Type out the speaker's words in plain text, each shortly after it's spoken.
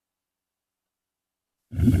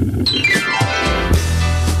This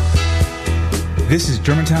is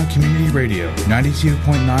Germantown Community Radio,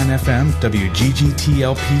 92.9 FM,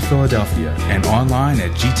 WGGT-LP Philadelphia, and online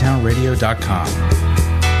at gtownradio.com.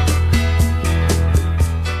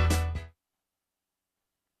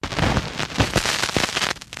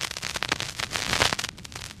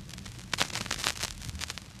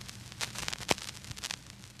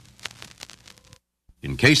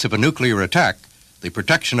 In case of a nuclear attack, the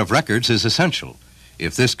protection of records is essential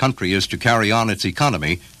if this country is to carry on its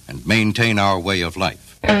economy and maintain our way of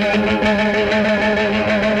life.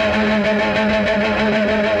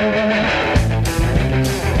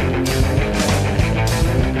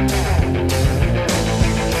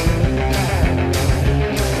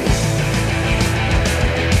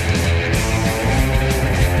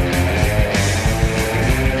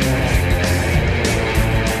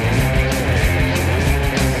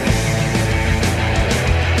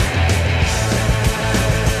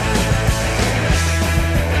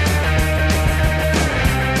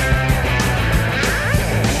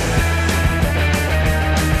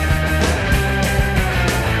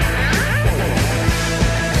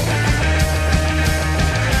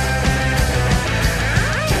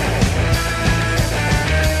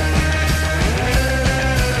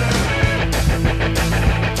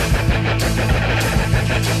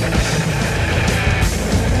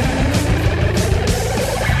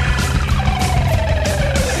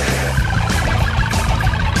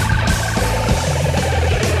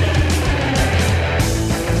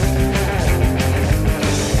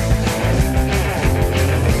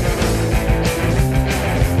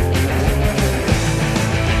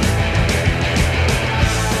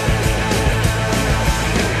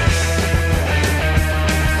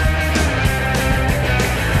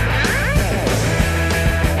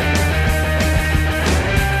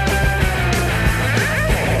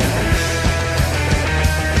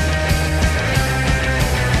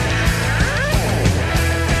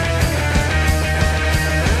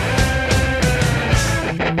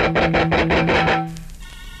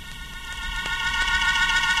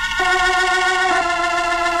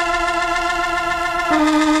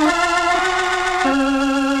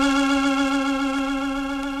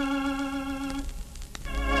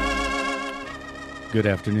 Good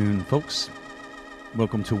afternoon, folks.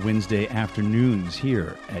 Welcome to Wednesday afternoons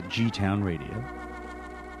here at G-Town Radio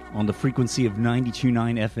on the frequency of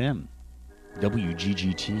 92.9 FM,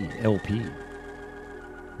 WGGT LP,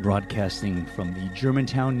 broadcasting from the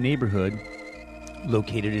Germantown neighborhood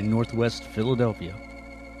located in northwest Philadelphia.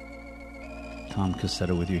 Tom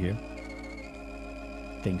Cassetto with you here.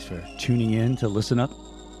 Thanks for tuning in to listen up.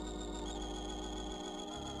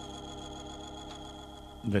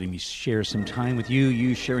 Letting me share some time with you,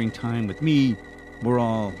 you sharing time with me. We're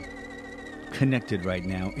all connected right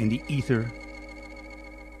now in the ether.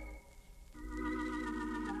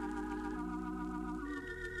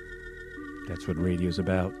 That's what radio's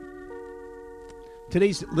about.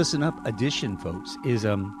 Today's Listen Up edition, folks, is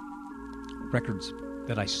records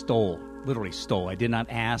that I stole, literally stole. I did not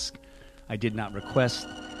ask, I did not request.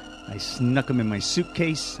 I snuck them in my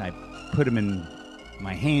suitcase, I put them in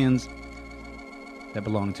my hands. That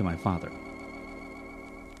belonged to my father.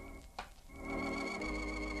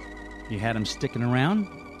 He had them sticking around.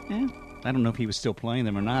 I don't know if he was still playing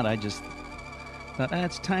them or not. I just thought,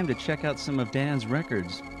 it's time to check out some of Dad's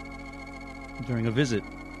records during a visit.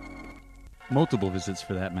 Multiple visits,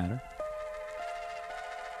 for that matter.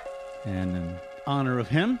 And in honor of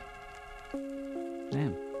him,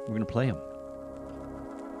 we're going to play them.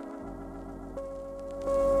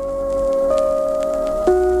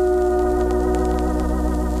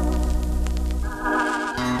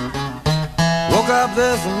 Woke up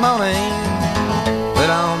this morning, put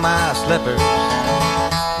on my slippers,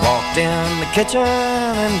 walked in the kitchen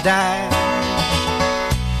and dined.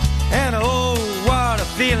 And oh, what a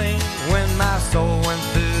feeling when my soul went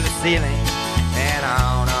through the ceiling and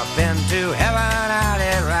on up into heaven I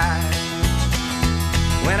did ride.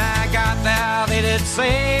 When I got there they did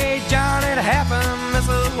say, John, it happened this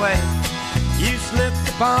way. You slipped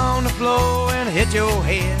upon the floor and hit your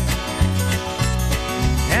head.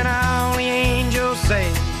 And all the angels say,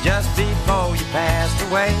 just before you passed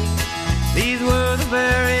away, these were the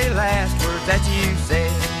very last words that you said.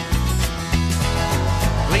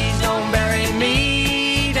 Please don't bury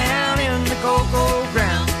me down in the cocoa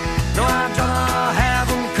ground. No, I'm gonna have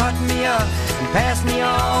them cut me up and pass me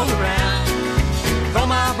all around. Throw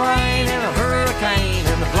my brain in a hurricane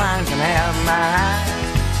and the blind can have my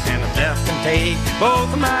eyes. And the deaf can take both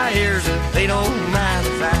of my ears if they don't mind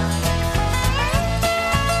the sound.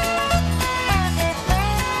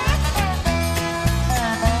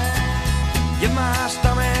 Give my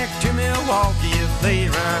stomach to Milwaukee if they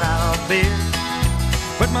run out of beer.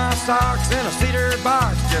 Put my socks in a cedar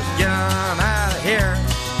box, just get 'em out of here.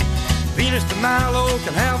 Venus de Milo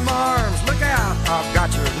can have my arms, look out, I've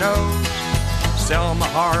got your nose. Sell my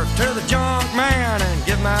heart to the junk man and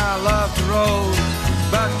give my love to Rose.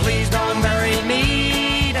 But please don't bury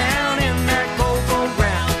me down in that cocoa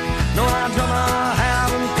ground. No, I'm gonna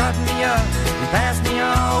have 'em cut me up and pass me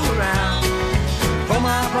all around. Throw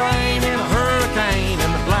my brain in a hurricane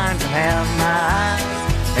and the blind can have my eyes.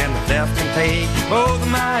 And the deaf can take both of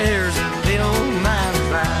my ears if they don't mind the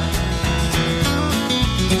size.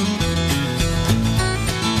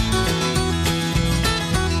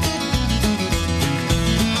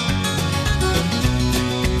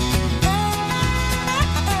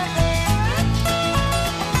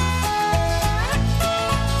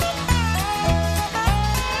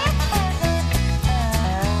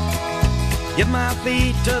 Give my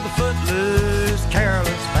feet to the footloose,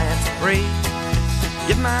 careless, fancy-free.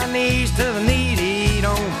 Give my knees to the needy,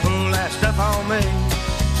 don't pull that stuff on me.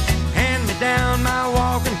 Hand me down my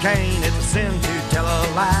walking cane, it's a sin to tell a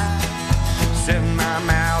lie. Send my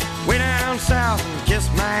mouth way down south and kiss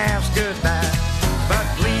my ass goodbye. But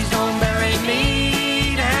please don't bury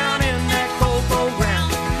me down in that cocoa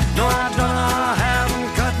ground. No, I'm gonna have 'em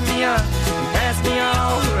cut me up and pass me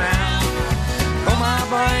all around. Throw my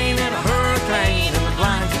brain in a hurricane and the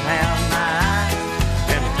blind can have my eyes.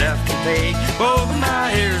 And the deaf can take both of my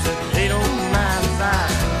ears if they don't mind the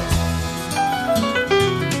size.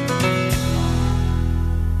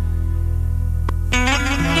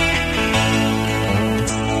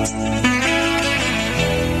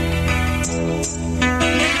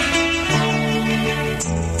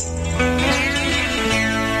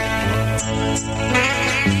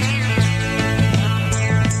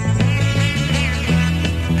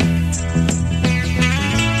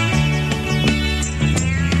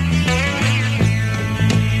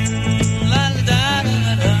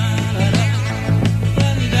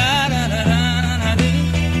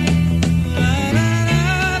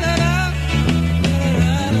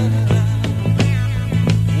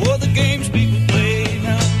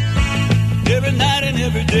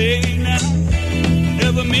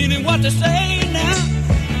 What to say now,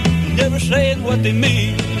 never saying what they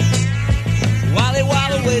mean. While they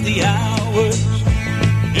while away the hours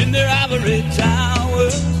in their ivory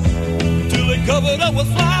towers, till they covered up with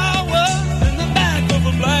flowers in the back of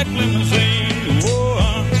a black limousine. Oh,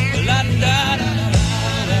 la da da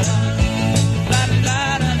da da da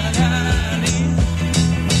da da.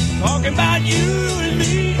 Talking about you and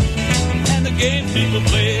me and the games people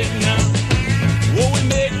play now. Oh, we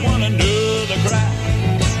make one another cry.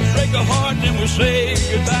 Break a heart and we'll say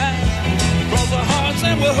goodbye. Cross our hearts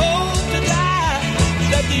and we'll hope to die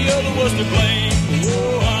that the other was to blame.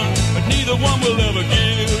 Oh, but neither one will ever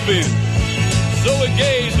give in. So we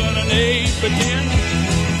gaze on an 8x10,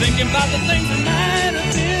 thinking about the things that might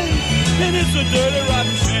have been. And it's a dirty,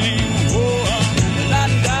 rotten shame. Oh, la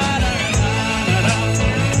da da da da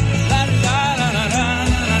la da da da da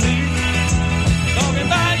da. Talking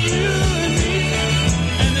about you and me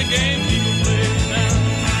and the game people play now.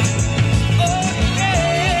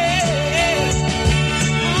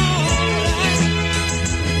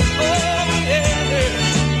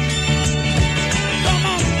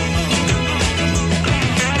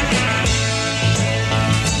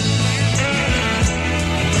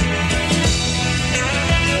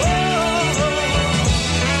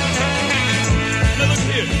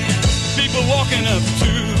 Walking up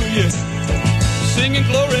to you, singing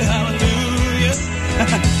glory hallelujah,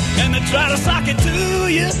 and they try to sock it to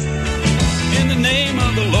you in the name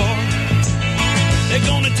of the Lord. They're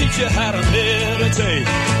gonna teach you how to meditate,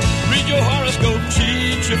 read your horoscope,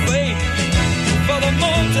 cheat your fate. For the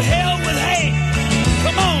moon to hell with hate.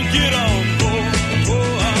 Come on, get on board.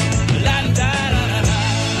 Oh, la da da da da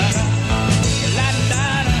la da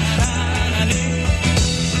da da da.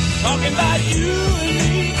 Talking about you and me.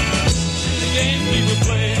 Game people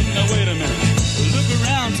play. Now wait a minute. Look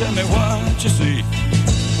around, tell me what you see.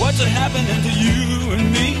 What's happening to you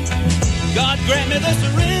and me? God grant me the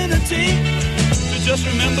serenity to just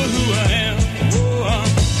remember who I am. Oh,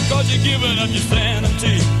 cause you're giving up your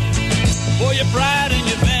sanity for your pride and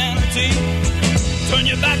your vanity. Turn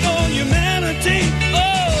your back on humanity.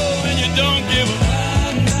 Oh, and you don't give a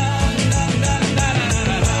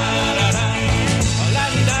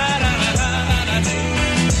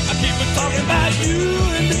talking about you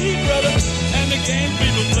and me, brother, and the game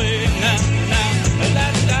people play now, now. La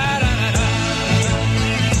da da da da,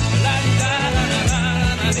 la da da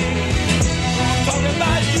da da. Talking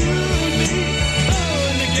about you and me, oh,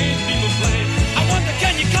 and the game people play. I wonder,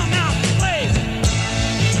 can you come out and play?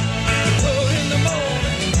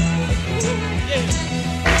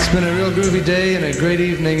 It's been a real groovy day and a great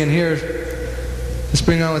evening, and here, let's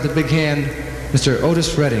bring on with a big hand, Mr.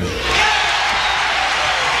 Otis Redding.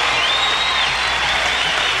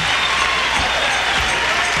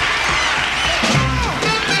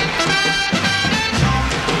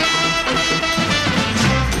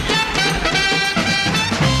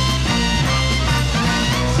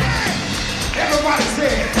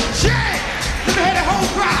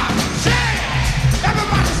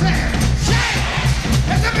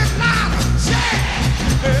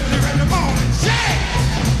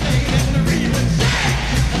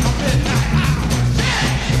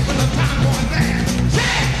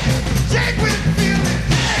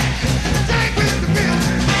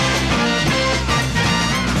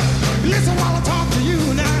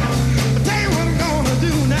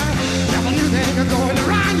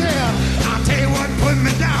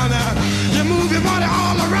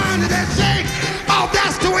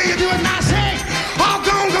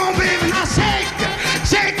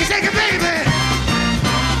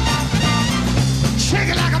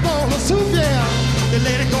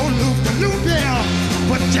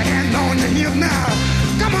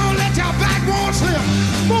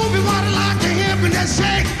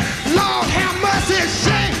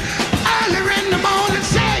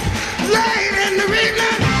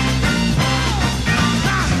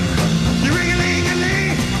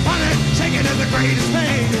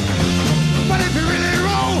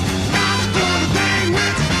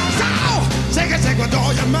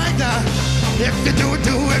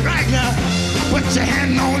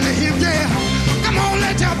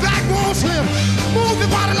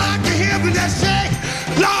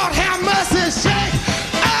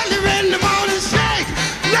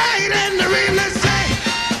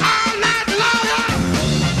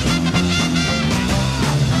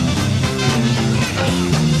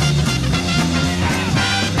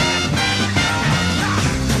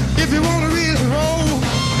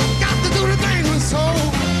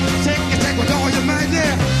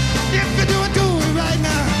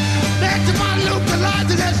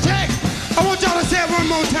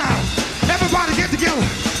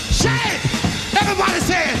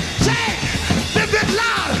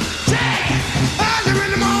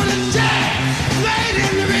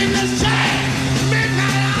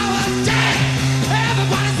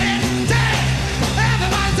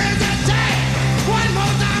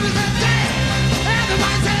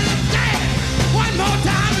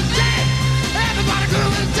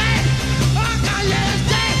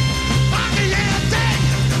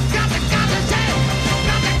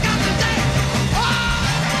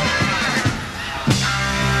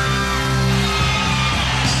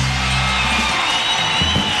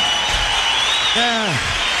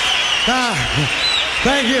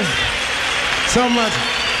 Thank you so much.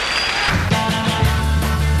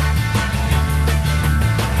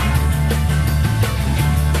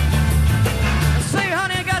 Say,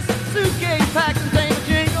 honey, I got some suitcase packed and things, but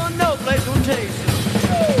you ain't going no place to take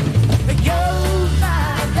you. Go,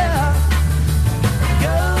 my girl.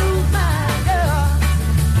 Go, my girl.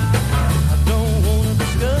 I don't want to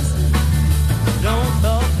discuss it. Don't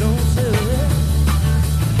talk, don't say it.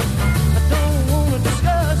 I don't want to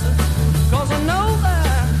discuss it, 'cause I know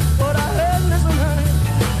that what I heard, listen, honey.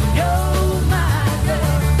 You're my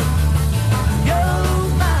girl. You're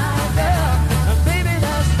my girl. And baby,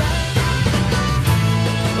 that's right.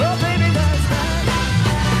 Oh, baby, that's right.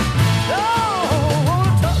 Don't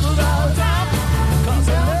wanna talk about time, 'cause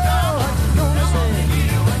I know what you're gonna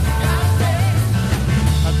say.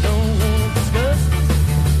 I don't wanna discuss it.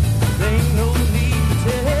 There ain't no need to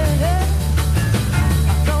tell.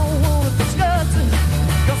 I don't wanna discuss it,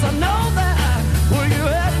 'cause I know that where you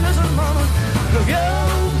at, listen, mama.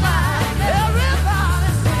 You're my girl. Everybody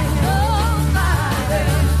sing, oh my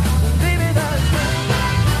girl. Baby, that's right.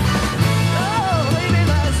 Oh, baby,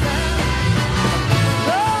 that's right.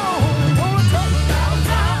 Don't wanna talk about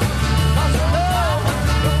time, 'cause I know what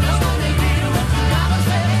you're gonna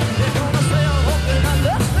say. They're gonna say, I hope you're not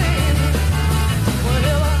listening.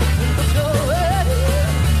 Whenever you put your head in,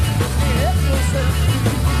 help yourself.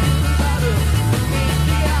 Try to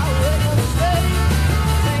figure out what you're gonna say.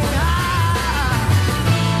 Sing,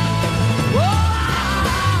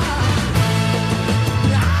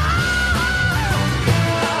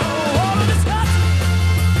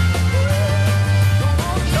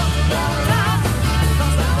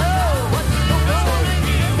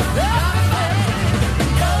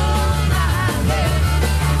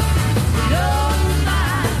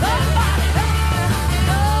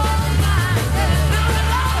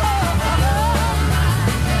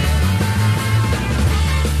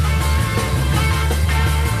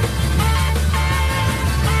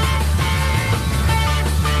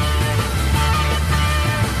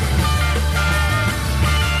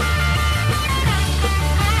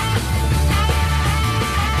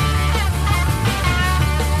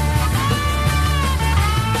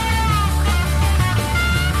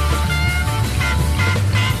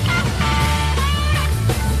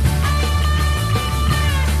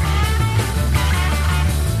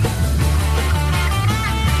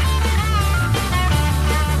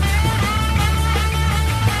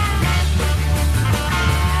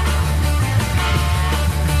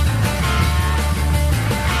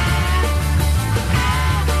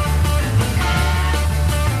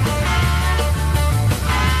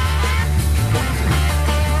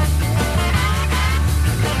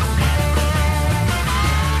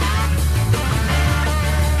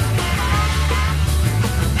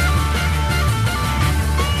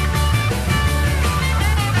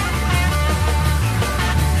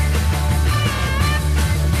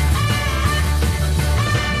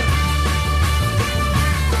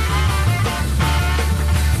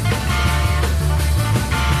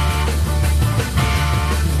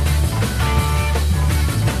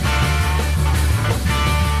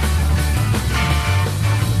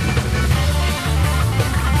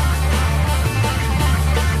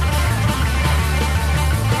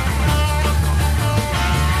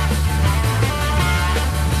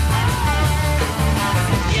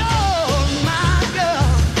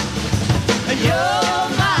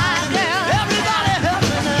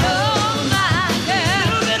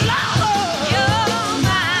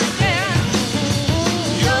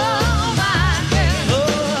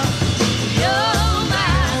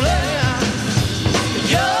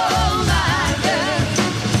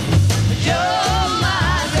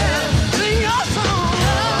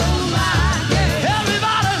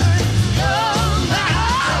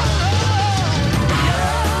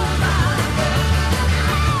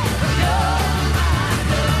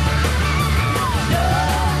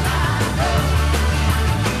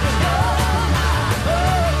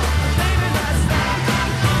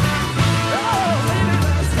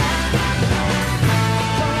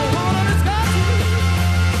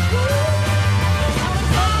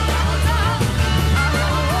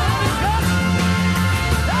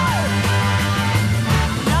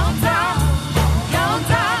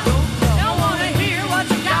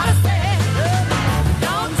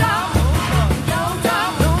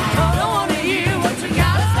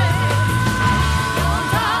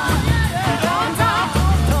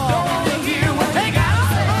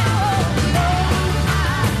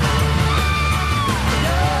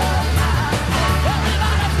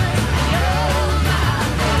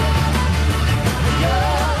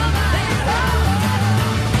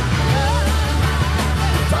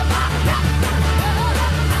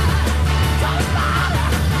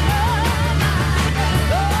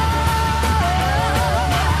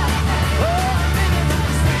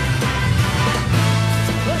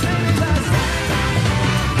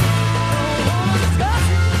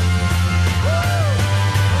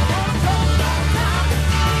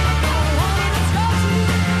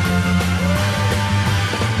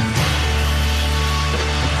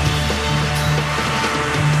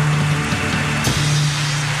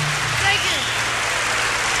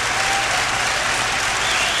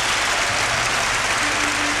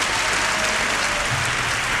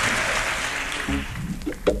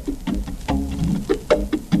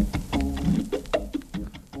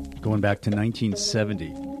 Going back to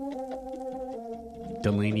 1970.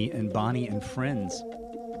 Delaney and Bonnie and Friends.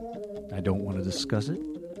 I don't want to discuss it.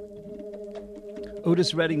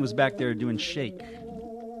 Otis Redding was back there doing Shake.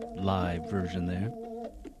 Live version there.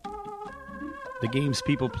 The Games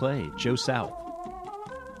People Play, Joe South.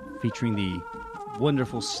 Featuring the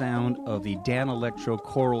wonderful sound of the Dan Electro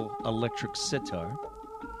Choral Electric Sitar.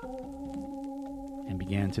 And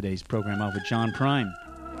began today's program off with John Prine.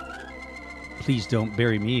 Please Don't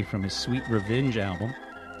Bury Me from his Sweet Revenge album.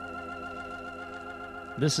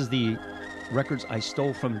 This is the Records I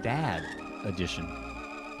Stole from Dad edition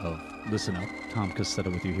of Listen Up. Tom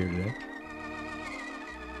Costello with you here today.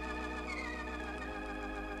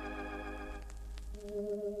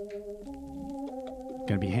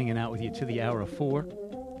 Going to be hanging out with you to the hour of 4.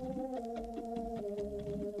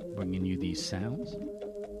 Bringing you these sounds.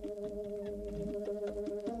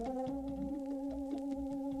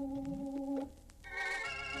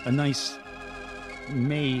 A nice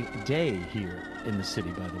May day here in the city,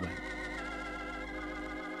 by the way.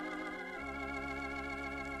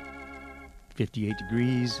 58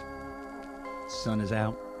 degrees. Sun is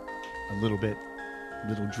out a little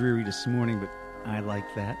dreary this morning, but I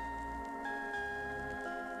like that.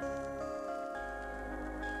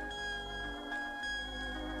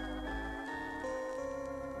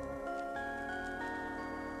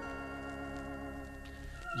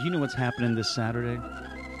 Do you know what's happening this Saturday?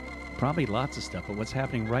 Probably lots of stuff, but what's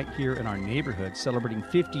happening right here in our neighborhood, celebrating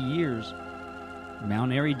 50 years,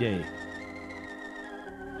 Mount Airy Day.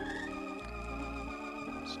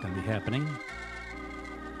 It's going to be happening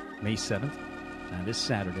May 7th, this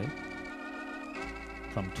Saturday,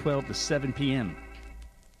 from 12 to 7 p.m.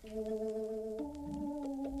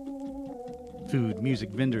 Food, music,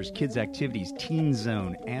 vendors, kids' activities, teen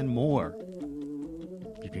zone, and more.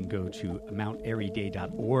 You can go to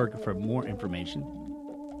mountairyday.org for more information.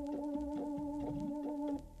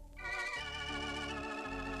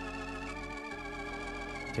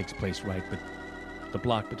 Takes place right but the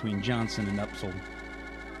block between Johnson and Upsall.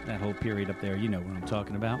 That whole period up there, you know what I'm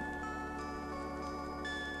talking about.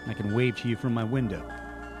 I can wave to you from my window.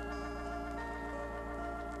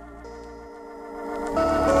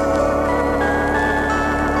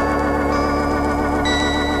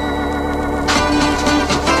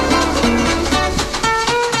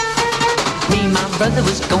 Brother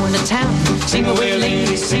was going to town. Sing away,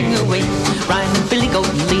 lady, sing away. Riding Billy Goat,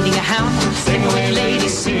 leading a hound. Sing away, lady,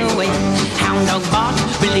 sing away. Hound dog bark,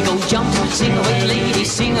 Billy Goat jump. Sing away, lady,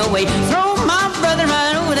 sing away. Throw my brother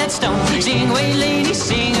right over that stone. Sing away, lady,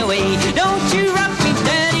 sing away. Don't you rock me,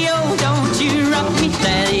 daddy-o. Don't you rock me,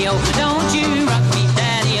 daddy-o. Don't you rock me,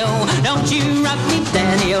 daddy-o. Don't you rock me,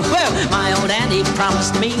 daddy-o. Well, my old auntie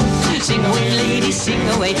promised me. Sing away, lady, sing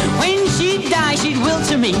away. When she dies, she'd will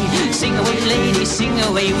to me. Sing away, lady, sing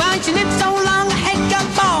away. Why she lived so long, her head got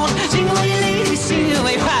bald. Sing away, lady, sing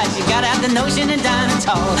away. Why she got out the notion and died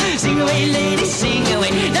tall. Sing away, lady, sing away.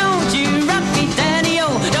 Don't you rock me, daddy-o.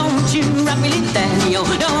 Don't you rock me, daddy-o.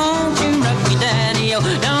 Don't you rock me, daddy-o.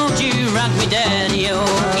 Don't you rock me, daddy-o.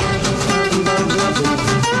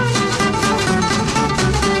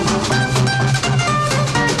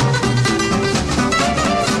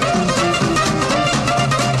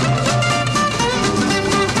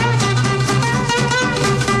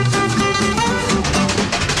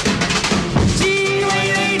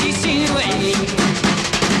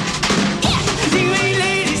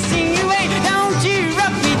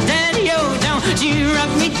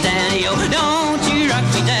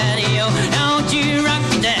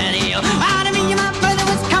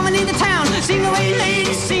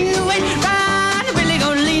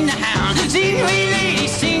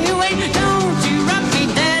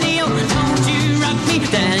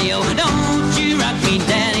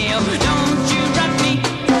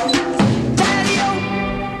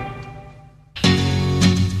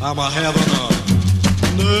 I'm having a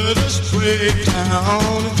nervous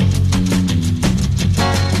breakdown,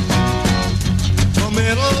 a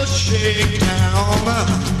mental shakedown.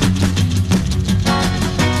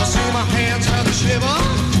 I see my hands how they shiver,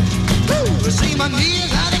 I see my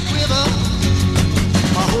knees how they quiver,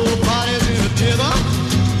 my whole body's in a dither.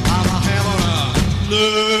 I'm having a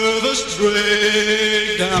nervous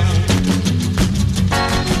breakdown.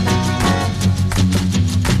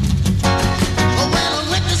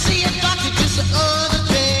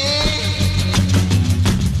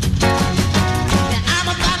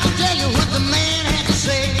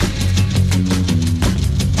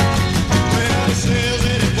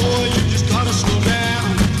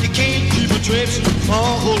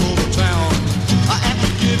 All over town.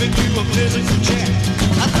 After giving you a physical check,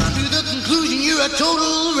 I come to the conclusion you're a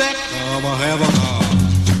total wreck. I'm having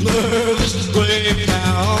a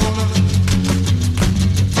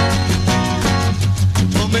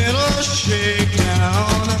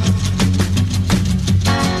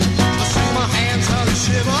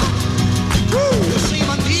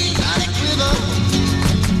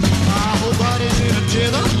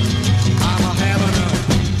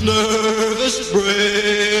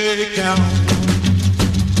breakdown.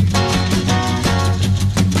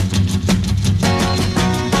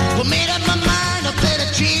 Well, made up my mind, I better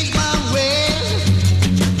change my ways.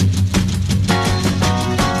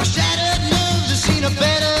 My shattered nerves have seen a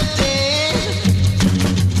better day.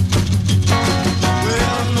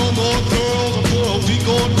 Well, no more girls for a week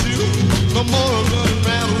or two. No more running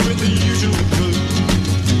around with the usual crew.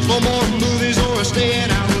 No more movies or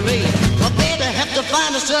staying out late. My baby have to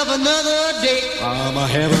find herself another date. I'm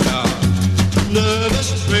having a nervous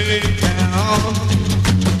breakdown.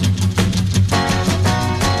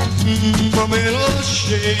 I'm in a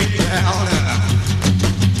shakedown.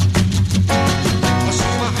 I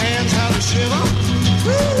see my hands how to shiver.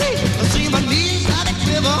 I see my knees how to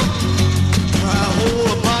quiver. My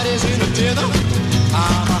whole body's in a tether.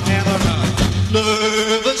 I'm having a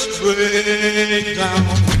nervous breakdown.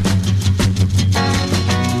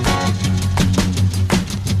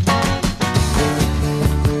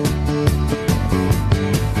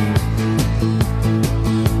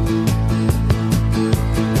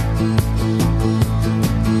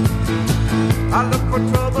 I looked for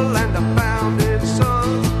trouble and I found it,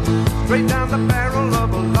 son. Straight down the barrel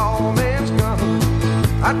of a lawman's gun.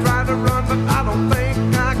 I tried to run, but I don't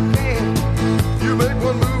think I can. You make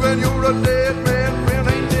one move and you're a dead man. Friend,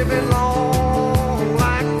 ain't living long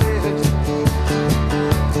like this.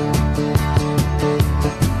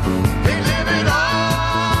 Ain't living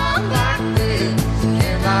long like this.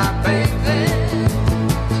 Can I, baby?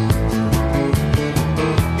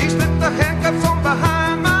 He slipped the handcuffs on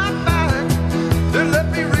behind my back. Then let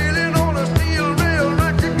me reeling on a steel rail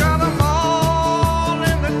record. Got them all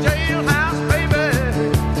in the jailhouse, baby.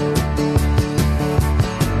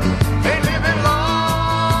 Ain't living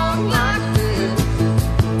long like this.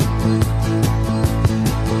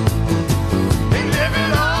 Ain't living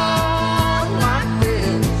long like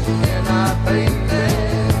this. Can I, baby?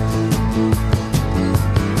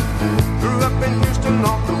 Grew up in Houston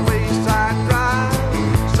off the Wayside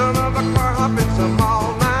Drive. Son of a car hopping some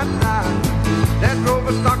all-night ride. That drove a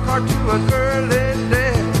stock car to an early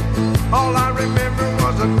death. All I remember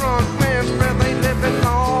was a drunk man's breath. Ain't living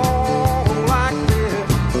long like this.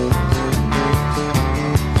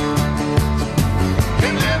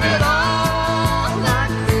 Ain't living long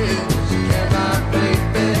like this. Can I,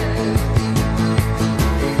 baby?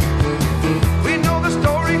 We know the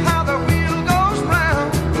story how the wheel goes round.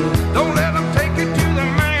 Don't let them take you to the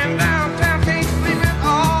man downtown. Can't sleep it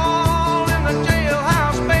all in the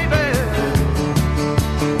jailhouse, baby.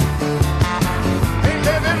 Ain't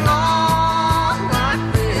living long like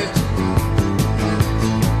this.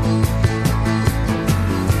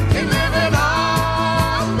 Ain't living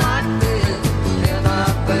long like this. Can I,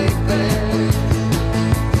 baby?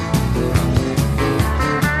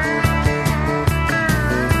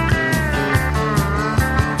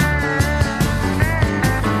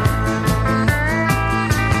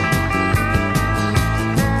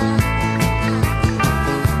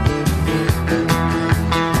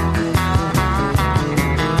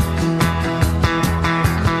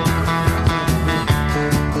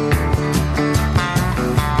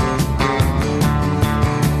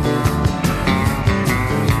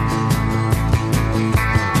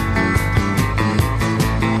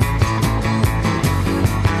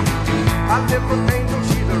 I live with Angel,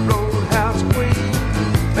 she's a roadhouse queen.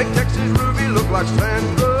 Make Texas Ruby look like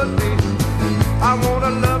Sandra Dee. I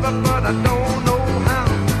wanna love her, but I don't know how.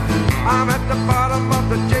 I'm at the bottom of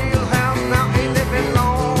the jailhouse now. Ain't living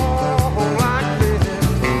long like this.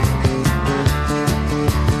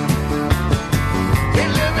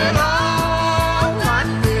 Ain't living long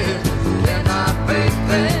like this. Can I,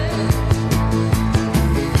 baby?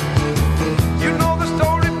 You know the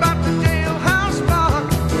story about the jailhouse rock.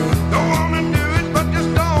 Don't wanna do it, but just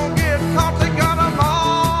don't get caught. They got 'em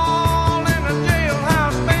all in the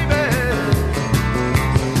jailhouse,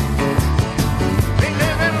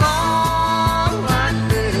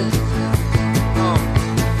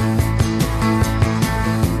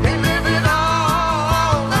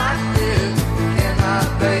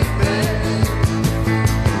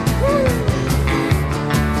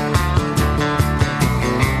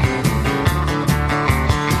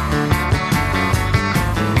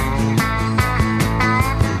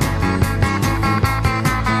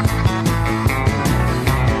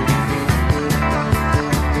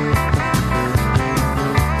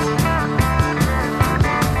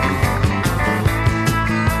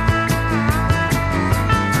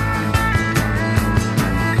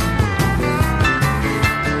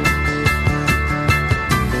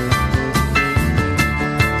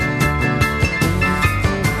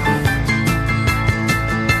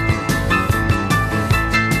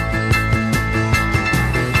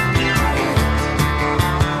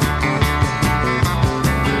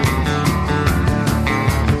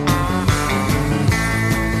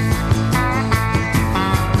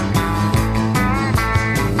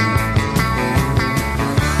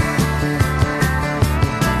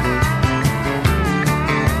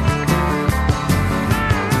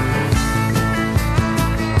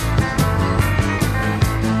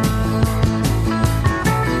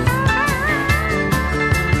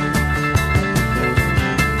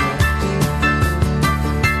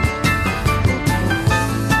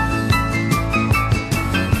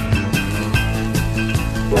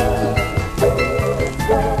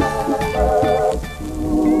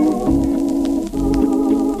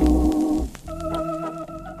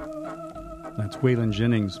 Waylon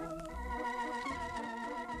Jennings.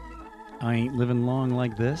 I ain't living long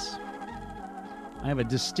like this. I have a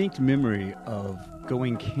distinct memory of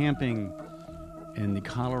going camping in the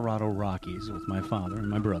Colorado Rockies with my father and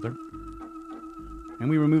my brother. And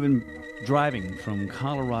we were driving from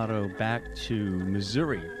Colorado back to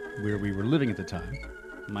Missouri, where we were living at the time.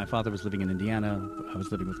 My father was living in Indiana. I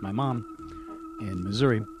was living with my mom in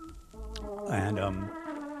Missouri. And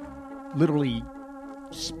literally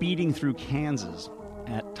speeding through Kansas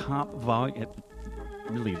at top volume.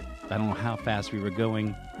 Really, I don't know how fast we were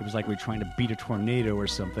going. It was like we were trying to beat a tornado or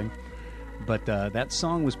something. But that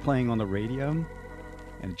song was playing on the radio,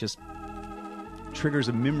 and it just triggers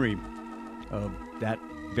a memory of that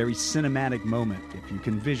very cinematic moment. If you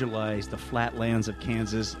can visualize the flatlands of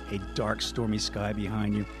Kansas, a dark, stormy sky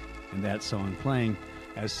behind you, and that song playing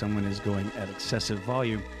as someone is going at excessive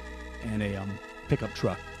volume in a pickup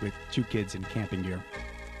truck with two kids in camping gear.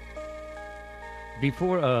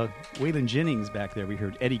 Before Waylon Jennings back there, we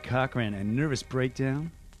heard Eddie Cochran and Nervous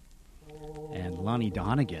Breakdown, and Lonnie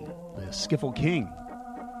Donegan, the Skiffle King,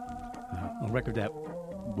 a record that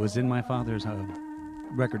was in my father's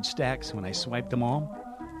record stacks when I swiped them all.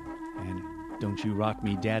 And Don't You Rock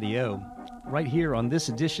Me Daddy-O, right here on this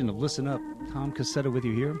edition of Listen Up. Tom Cassetta with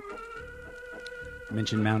you here. I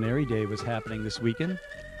mentioned Mount Airy Day was happening this weekend.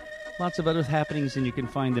 Lots of other happenings, and you can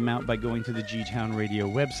find them out by going to the G-Town Radio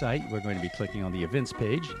website. We're going to be clicking on the events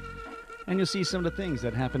page, and you'll see some of the things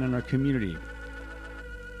that happen in our community.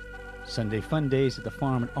 Sunday Fun Days at the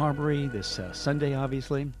Farm and Arbory this Sunday,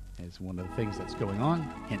 obviously, is one of the things that's going on,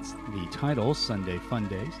 hence the title, Sunday Fun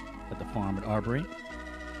Days at the Farm and Arbory.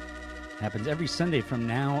 Happens every Sunday from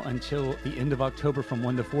now until the end of October from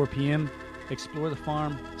 1 to 4 p.m. Explore the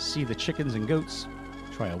farm, see the chickens and goats,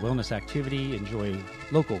 try a wellness activity, enjoy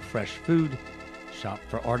local fresh food, shop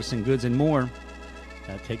for artisan goods and more.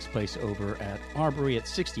 That takes place over at Arbory at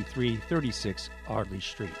 6336 Ardley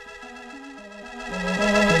Street.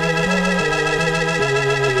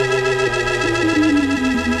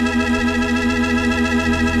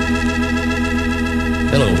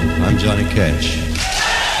 Hello, I'm Johnny Cash.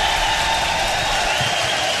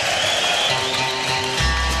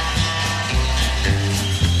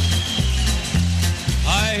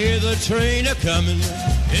 I hear the train a-comin',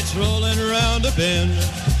 it's rolling around a bend,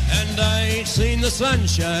 and I ain't seen the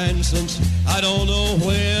sunshine since I don't know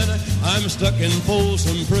when. I'm stuck in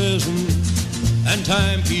Folsom Prison, and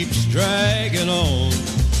time keeps dragging on.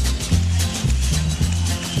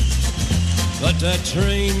 But that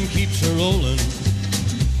train keeps a-rollin'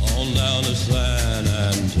 on down to San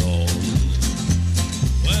Antone.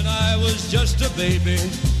 When I was just a baby,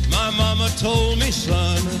 my mama told me,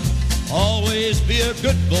 son, always be a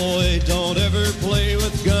good boy, don't ever play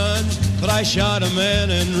with guns. But I shot a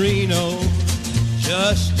man in Reno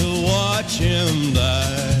just to watch him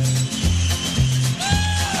die.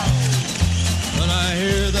 When I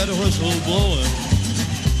hear that whistle blowing,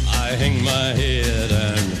 I hang my head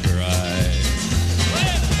and cry.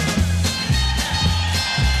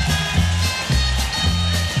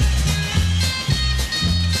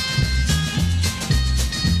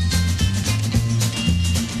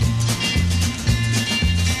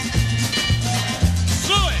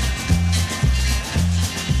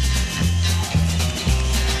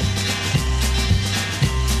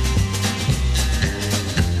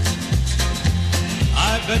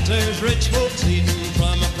 But there's rich folks eating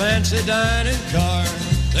from a fancy dining car.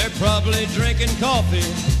 They're probably drinking coffee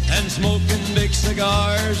and smoking big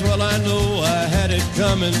cigars. Well, I know I had it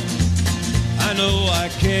coming. I know I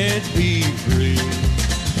can't be free.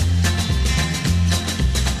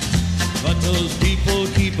 But those people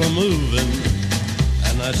keep a moving,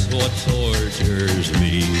 and that's what tortures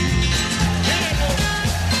me.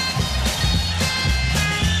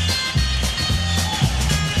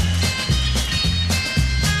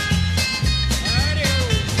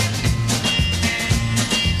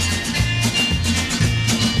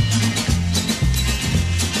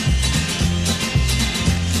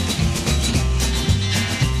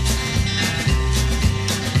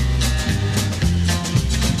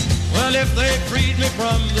 If they freed me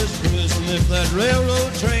from this prison, if that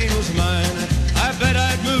railroad train was mine, I bet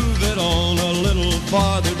I'd move it on a little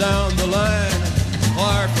farther down the line.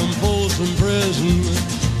 Far from Folsom Prison,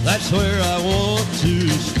 that's where I want to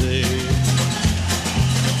stay.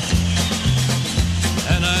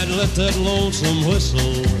 And I'd let that lonesome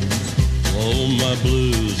whistle blow my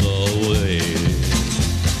blues away.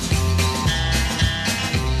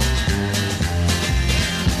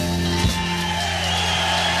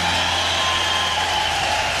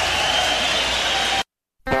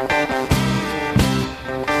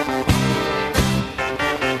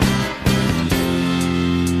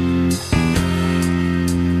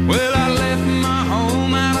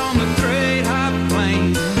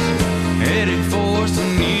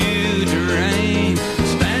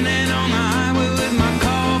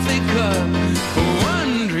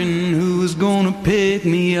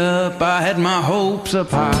 me up, I had my hopes up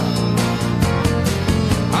high.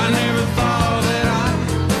 I never thought that I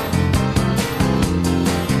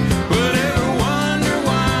would ever wonder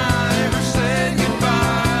why I ever said goodbye.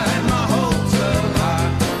 I had my hopes up high.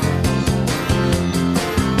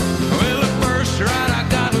 Well, the first ride I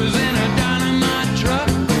got was in a dynamite truck.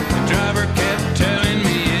 The driver kept telling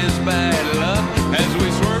me his bad luck. As we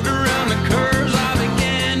swerved around the curves, I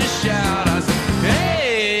began to shout. I said,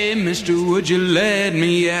 hey, mister, would you let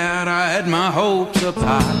me out? I had my hopes up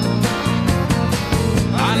high.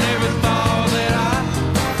 I never thought that I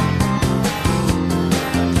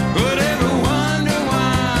would ever wonder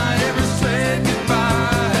why I ever said goodbye.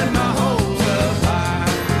 I had my hopes up high.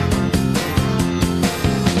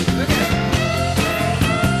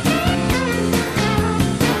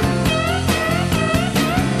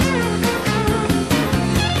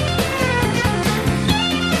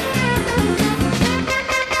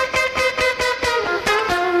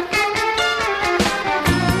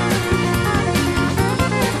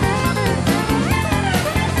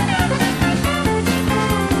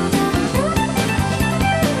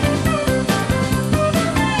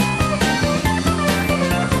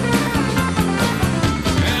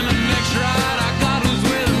 And the next ride I got was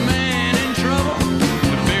with a man in trouble.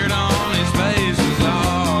 The beard on his face was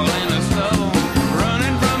all in a stubble.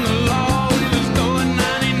 Running from the law, he was going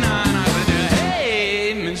 99. I said,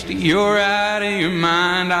 hey, mister, you're out of your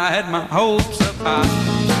mind. I had my hopes up high.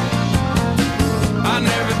 I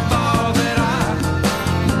never thought that I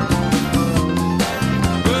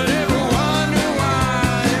would ever wonder why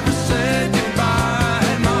I ever said goodbye. I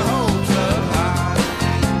had my hopes up high.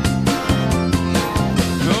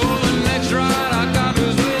 Oh, the next ride I got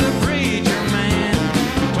was with a preacher man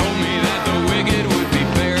who told me that the wicked would be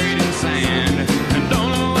buried in sand. And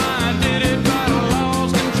don't know why I did it, but I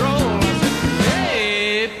lost control. I said,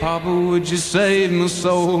 hey, Papa, would you save my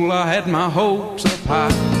soul? I had my hopes up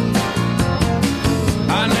high.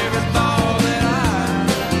 I never thought that I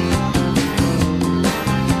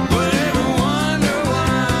would ever wonder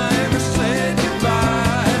why I ever said goodbye.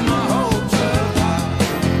 I had my hopes up high.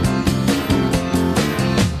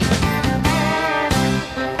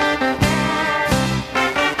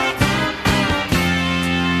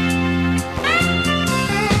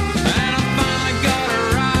 And I finally got a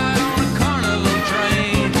ride on a carnival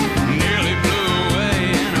train. Nearly blew away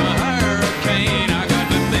in a hurricane. I got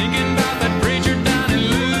to thinking about that preacher down in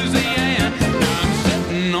Louisiana. Now I'm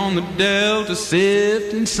sitting on the Delta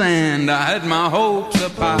sifting sand. I had my hopes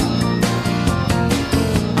up high.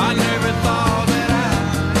 I never thought that I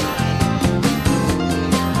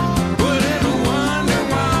would ever wonder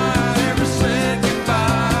why I ever said goodbye.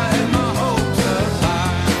 I had my hopes up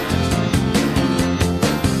high.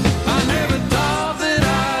 I never thought that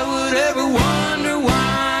I would ever wonder why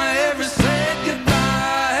I ever said goodbye.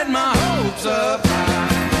 I had my hopes up high.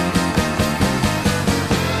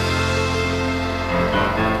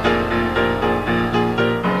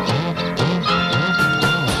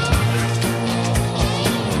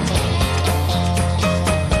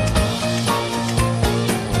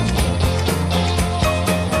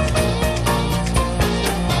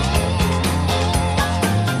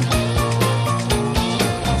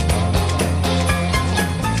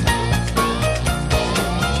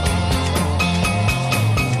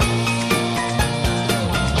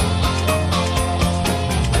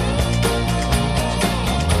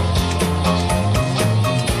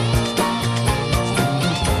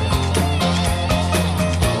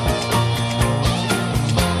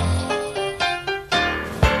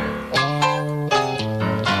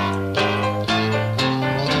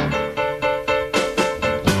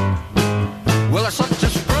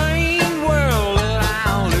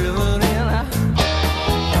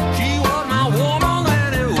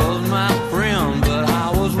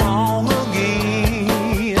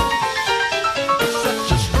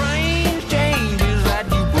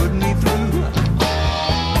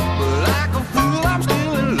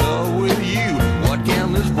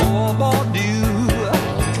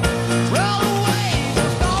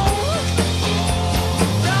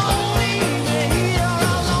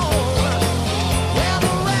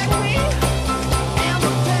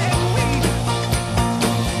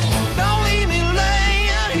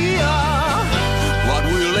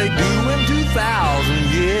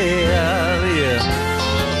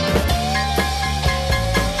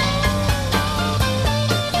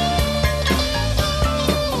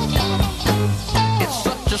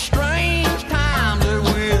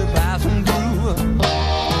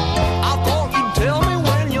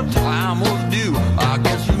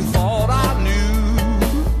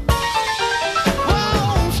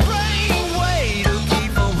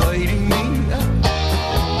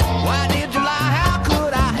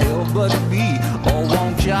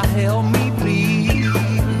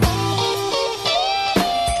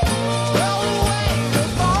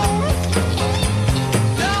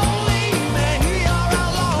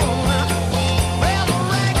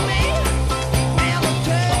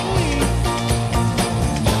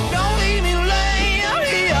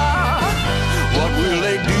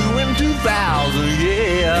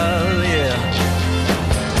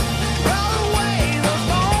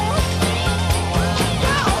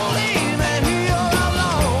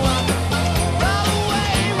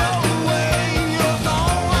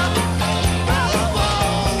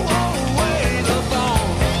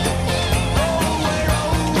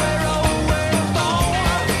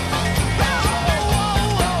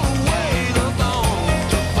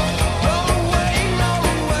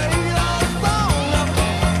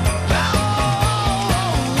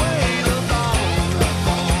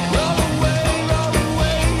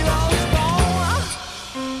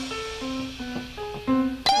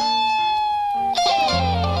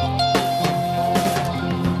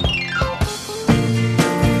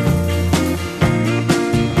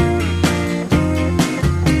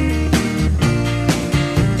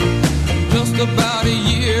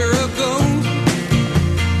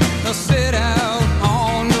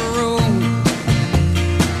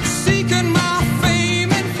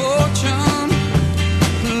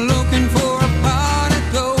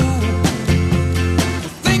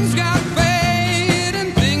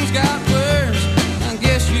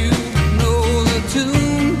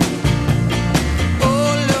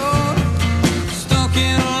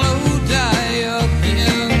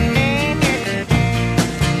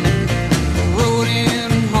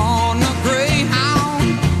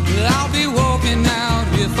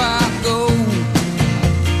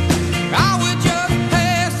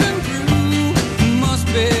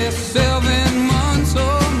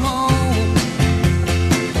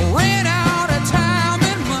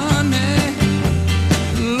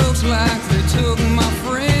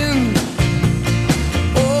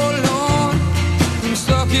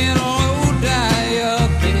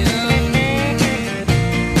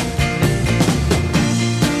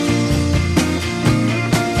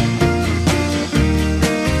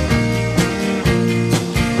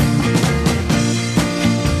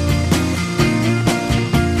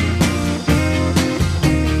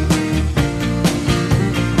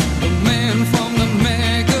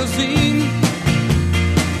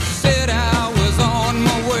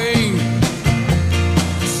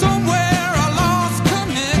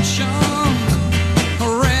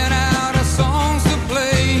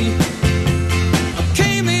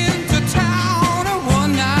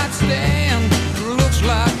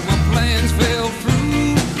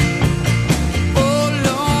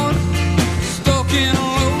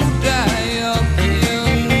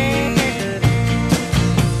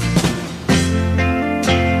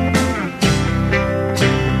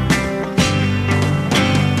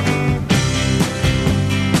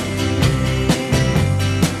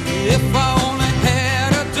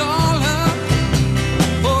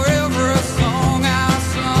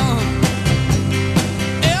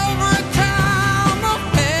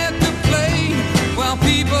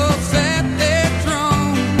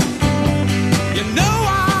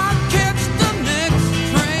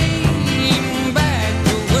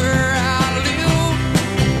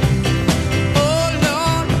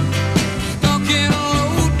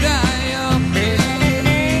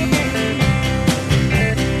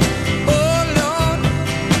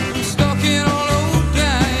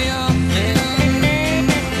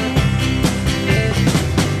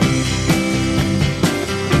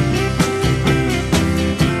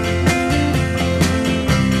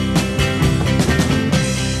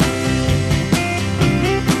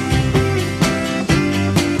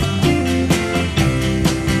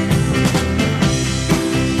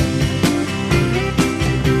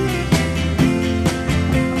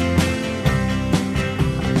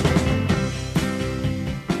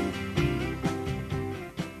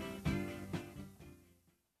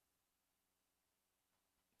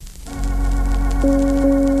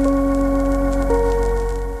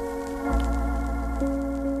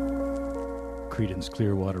 Creedence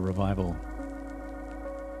Clearwater Revival,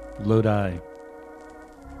 Lodi.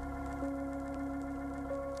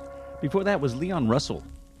 Before that was Leon Russell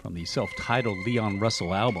from the self-titled Leon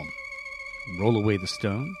Russell album, Roll Away the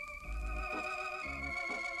Stone.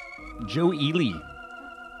 Joe Ely,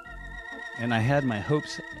 and I had my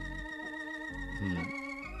hopes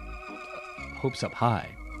up high.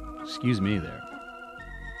 Excuse me there.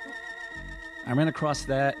 I ran across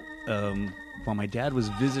that while my dad was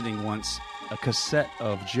visiting once. A cassette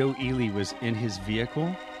of Joe Ely was in his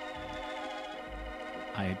vehicle.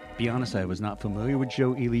 I be honest, I was not familiar with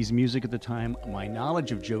Joe Ely's music at the time. My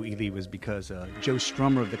knowledge of Joe Ely was because Joe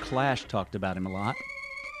Strummer of The Clash talked about him a lot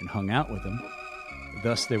and hung out with him.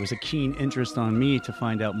 Thus, there was a keen interest on me to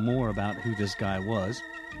find out more about who this guy was.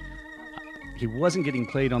 He wasn't getting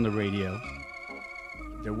played on the radio.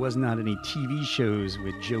 There was not any TV shows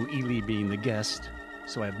with Joe Ely being the guest,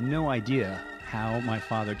 so I have no idea how my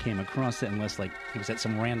father came across it unless, like, he was at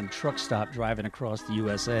some random truck stop driving across the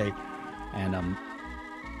USA, and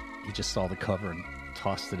he just saw the cover and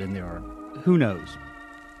tossed it in there, or who knows.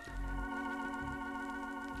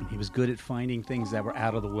 And he was good at finding things that were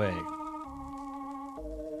out of the way.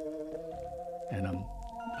 And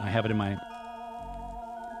I have it in my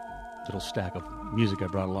little stack of music I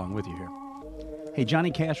brought along with you here. Hey,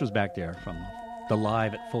 Johnny Cash was back there from the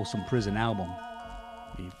Live at Folsom Prison album,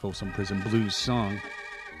 the Folsom Prison Blues song.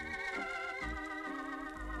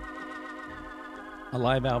 A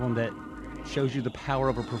live album that shows you the power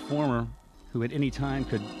of a performer who at any time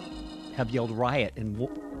could have yelled riot, and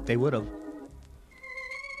they would have.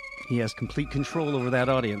 He has complete control over that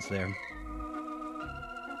audience there.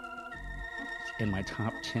 In my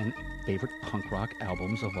top 10 favorite punk rock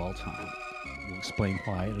albums of all time. We'll explain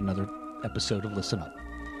why in another episode of Listen Up.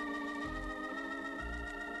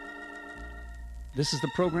 This is the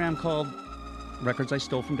program called Records I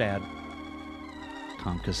Stole from Dad.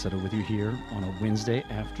 Tom Cassetto with you here on a Wednesday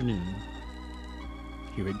afternoon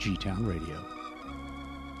here at G-Town Radio.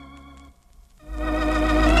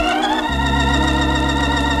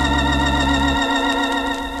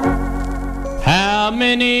 How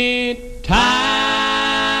many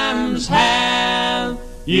times have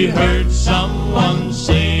you heard someone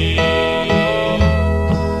say,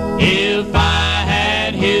 if I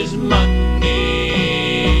had his money,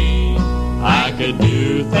 I could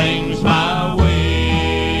do things my way?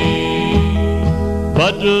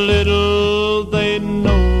 But little they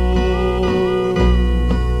know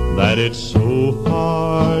that it's so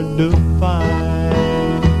hard to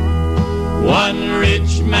find one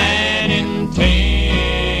rich man in 10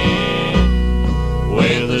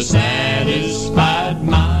 with a satisfied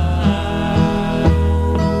mind.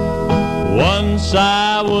 Once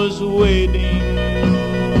I was waiting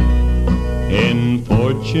in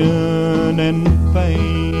fortune and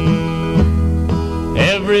fame,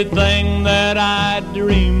 everything that I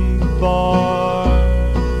dreamed for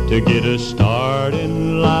to get a start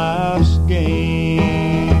in life's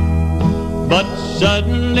game. But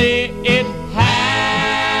suddenly it happened,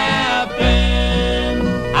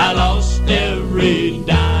 I lost every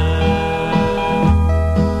dime,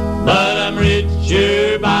 but I'm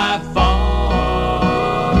richer by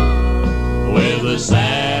far with a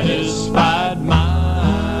satisfied mind.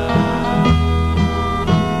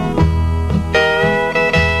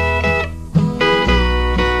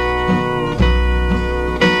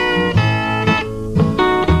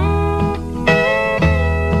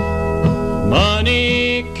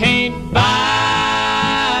 Money can't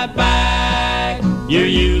buy back your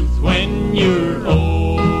youth when you're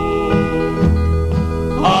old,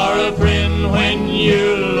 or a friend when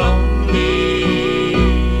you're lonely,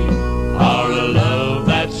 or a love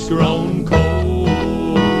that's grown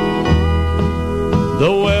cold.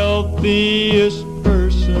 The wealthiest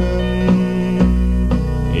person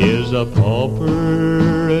is a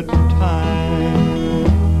pauper at times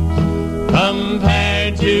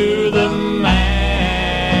compared to the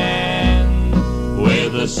man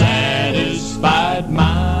with a satisfied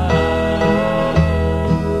mind.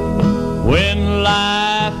 When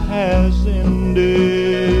life has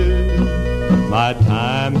ended, my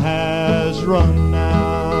time has run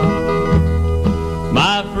out.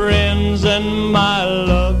 My friends and my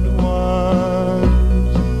loved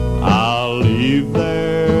ones I'll leave,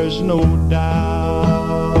 there's no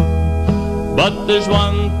doubt. But there's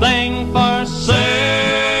one thing for certain,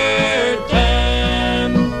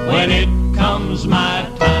 when it comes my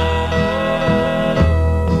time,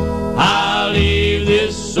 I'll leave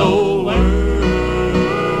this old world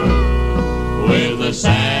with a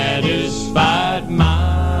satisfied mind.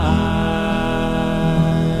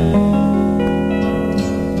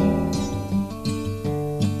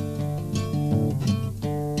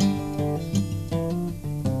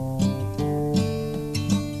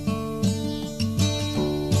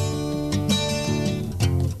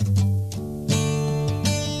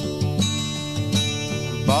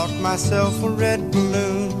 myself a red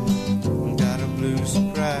balloon and got a blue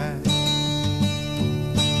surprise.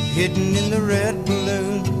 Hidden in the red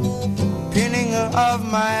balloon, pinning of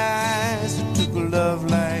my eyes, I took a love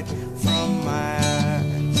light from my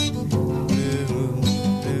eyes. Blue,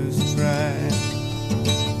 blue surprise.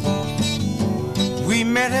 We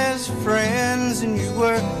met as friends and you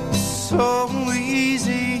were so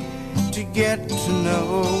easy to get to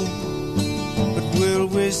know. But will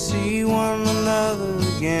we see one another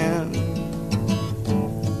again?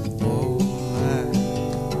 Oh my,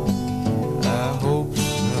 I hope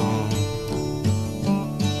so.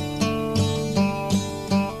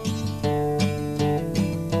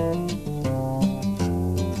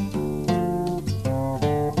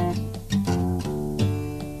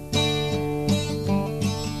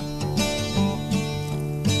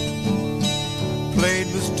 Played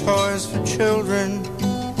with toys for children.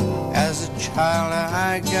 As a child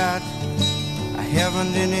I got, I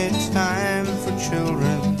haven't any time for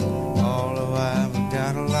children, although I've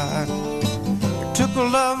got a lot. I took a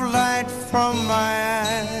love light from my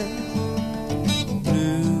eyes,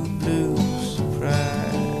 blue, blue surprise.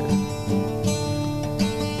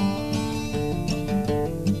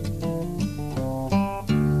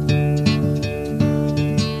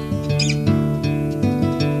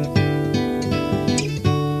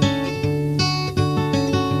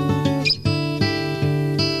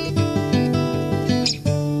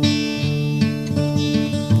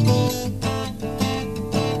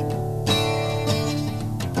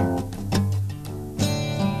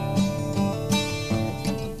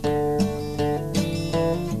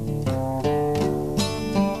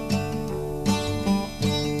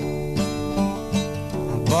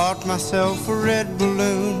 Bought myself a red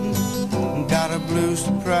balloon and got a blue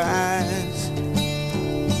surprise.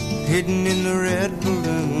 Hidden in the red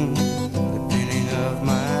balloon, the pinning of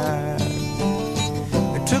my eyes.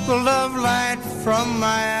 I took a love light from my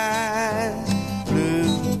eyes,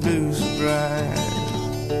 blue, blue surprise.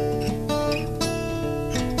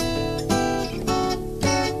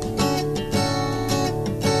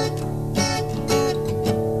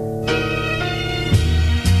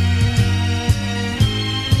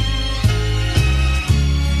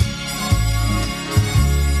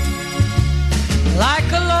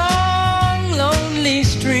 Like a long, lonely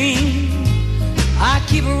stream, I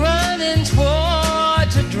keep running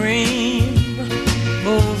towards a dream,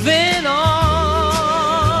 moving on,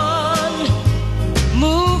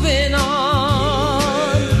 moving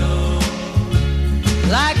on.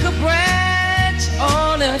 Like a branch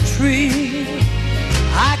on a tree,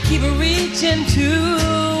 I keep reaching to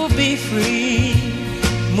be free,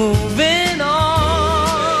 moving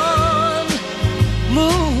on,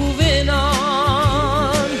 moving on.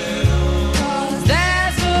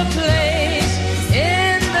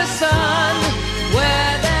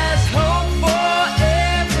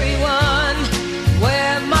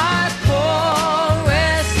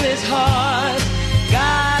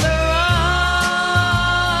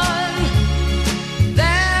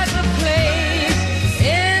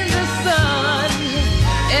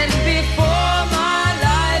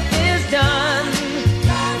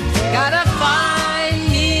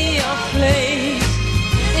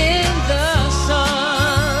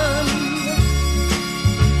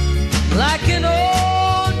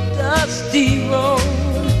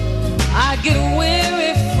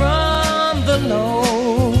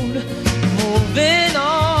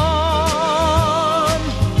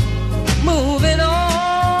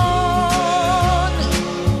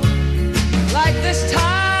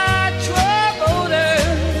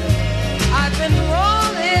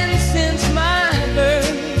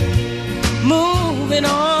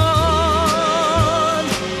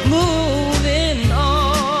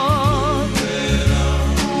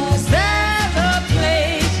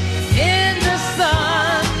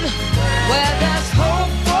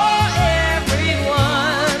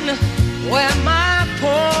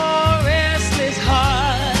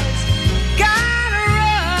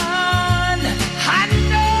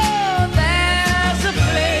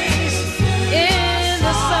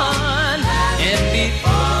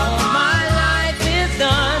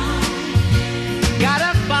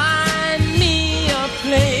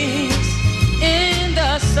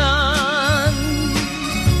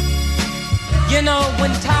 You know,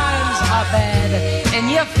 when times are bad and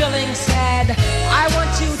you're feeling sad, I want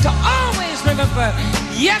you to always remember,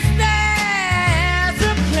 yes, there's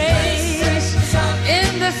a place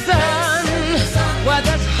in the sun where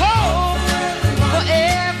there's hope for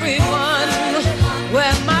everyone,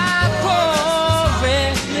 where my poor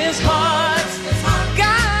restless heart's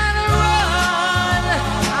gotta run.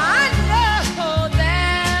 I know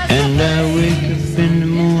that. And I wake up in the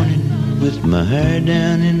morning with my hair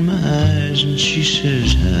down in my eyes, and she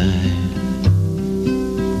says hi.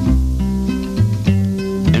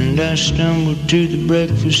 And I stumble to the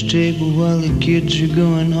breakfast table while the kids are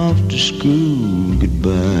going off to school.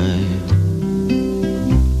 Goodbye.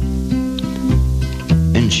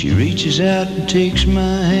 And she reaches out and takes my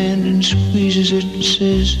hand and squeezes it and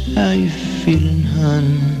says, how you feeling,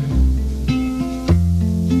 hon?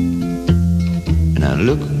 And I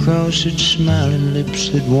look across at smiling lips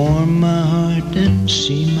that warm my heart and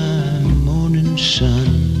see my morning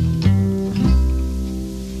sun.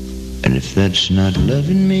 And if that's not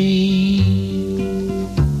loving me,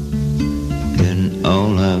 then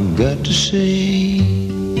all I've got to say,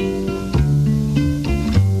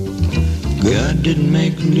 God didn't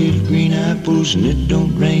make little green apples, and it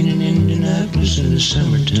don't rain in Indianapolis in the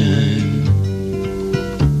summertime.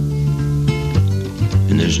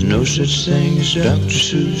 And there's no such thing as Dr.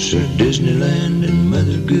 Seuss or Disneyland, and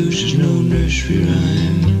Mother Goose is no nursery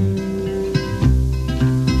rhyme.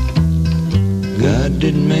 God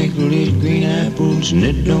didn't make little green apples, and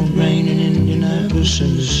it don't rain in Indianapolis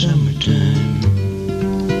in the summertime.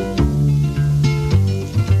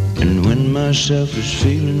 And when myself is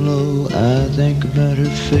feeling low, I think about her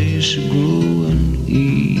face aglow and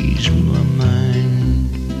ease my mind.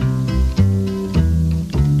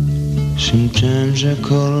 Sometimes I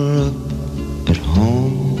call her up at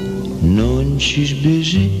home, knowing she's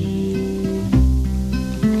busy,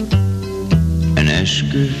 and ask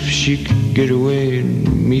her if she could get away and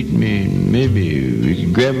meet me, and maybe we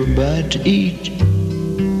could grab a bite to eat.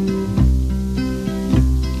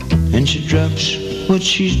 And she drops what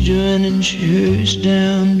she's doing and she hurries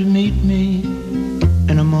down to meet me,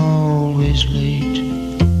 and I'm always late.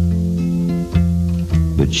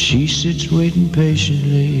 But she sits waiting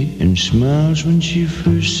patiently and smiles when she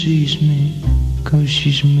first sees me, 'cause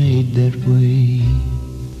she's made that way.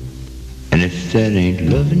 And if that ain't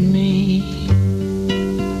loving me,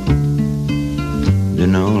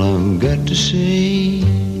 then all I've got to say,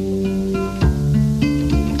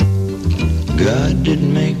 God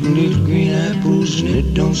didn't make little green apples, and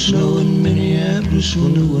it don't snow in Minneapolis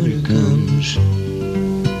when the winter comes.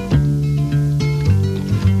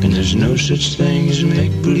 And there's no such thing as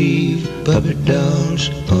make-believe, puppet dolls,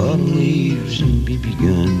 autumn leaves, and BB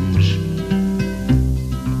guns.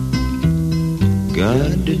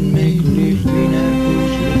 God didn't make little green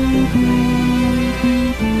apples, and it don't rain.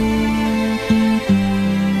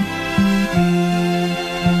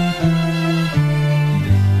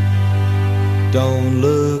 Don't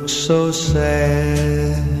look so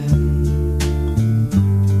sad.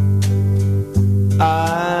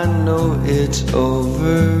 I know it's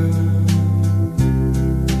over,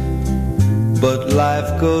 but life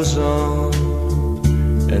goes on,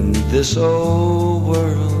 and this old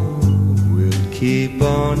world will keep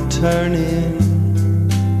on turning.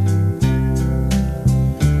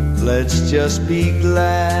 Let's just be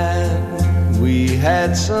glad we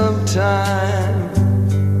had some time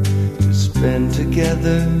spend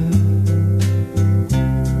together.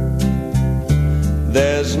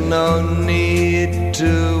 There's no need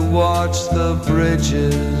to watch the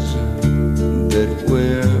bridges that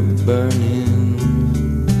we're burning.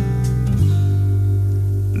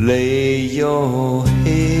 Lay your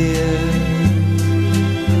head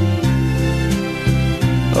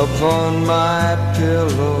upon my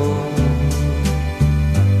pillow,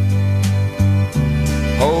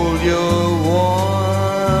 hold your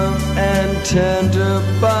warm and tender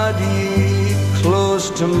body close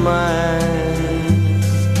to mine.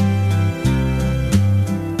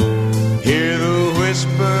 Hear the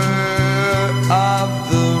whisper of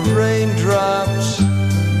the raindrops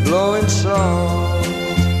blowing soft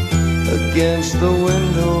against the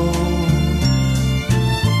window,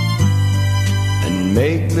 and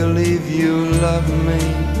make believe you love me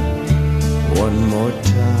one more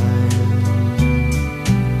time.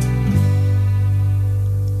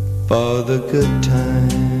 For the good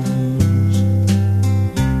times,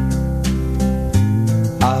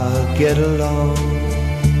 I'll get along.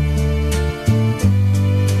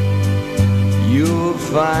 You'll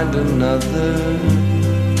find another,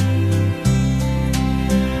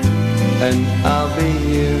 and I'll be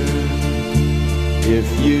here if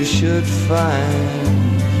you should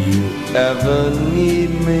find you ever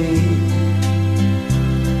need me.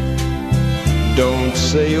 Don't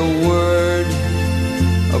say a word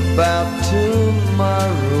about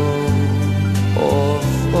tomorrow or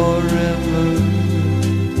forever.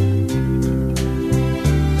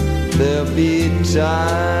 There'll be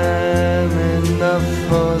time enough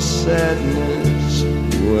for sadness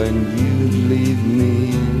when you leave me.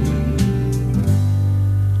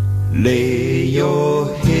 Lay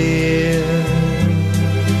your head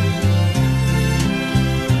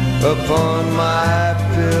upon my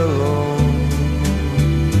pillow.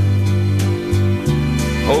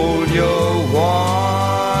 Hold your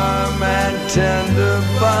warm and tender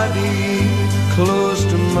body close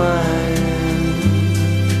to mine.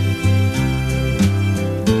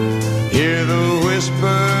 Hear the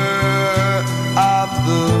whisper of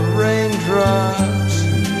the raindrops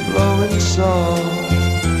blowing soft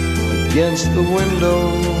against the window.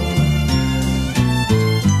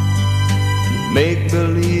 Make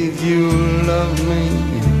believe you love me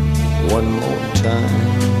one more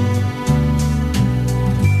time.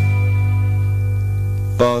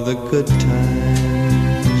 For the good times.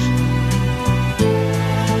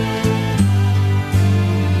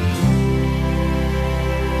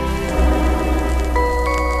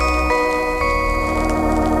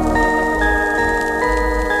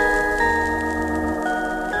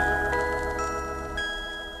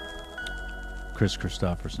 Chris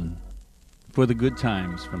Christopherson. For the Good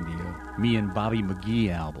Times from the Me and Bobby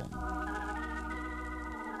McGee album.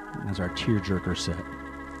 That's our tearjerker set.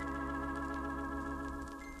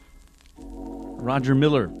 Roger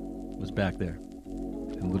Miller was back there.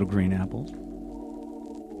 And Little Green Apples.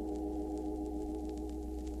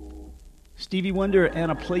 Stevie Wonder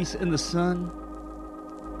and A Place in the Sun.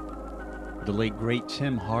 The late, great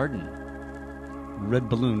Tim Hardin. Red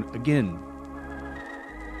Balloon. Again,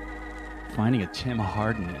 finding a Tim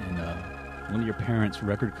Hardin in one of your parents'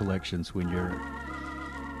 record collections when you're...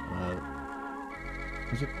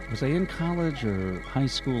 was I in college or high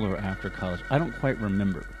school or after college? I don't quite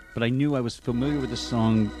remember. But I knew I was familiar with the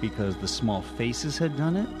song because the Small Faces had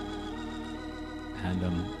done it. And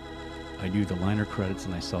I knew the liner credits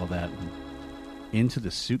and I saw that. And into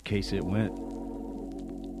the suitcase it went.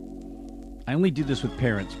 I only did this with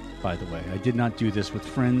parents, by the way. I did not do this with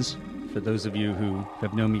friends. For those of you who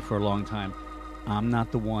have known me for a long time, I'm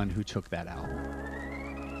not the one who took that album.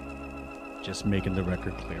 Just making the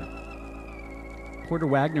record clear. Porter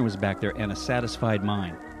Wagner was back there and A Satisfied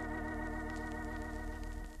Mind.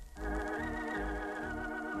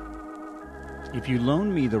 If you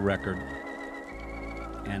loaned me the record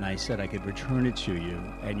and I said I could return it to you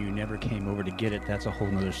and you never came over to get it, that's a whole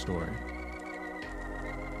nother story.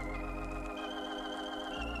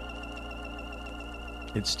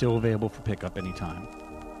 It's still available for pickup anytime.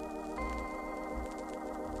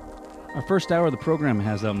 Our first hour of the program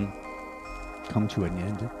has come to an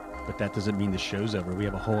end, but that doesn't mean the show's over. We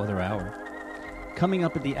have a whole other hour. Coming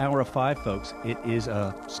up at the hour of 5, folks, it is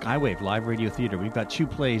Skywave Live Radio Theater. We've got 2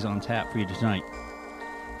 plays on tap for you tonight.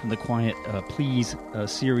 From the Quiet Please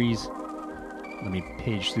series. Let me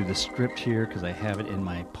page through the script here because I have it in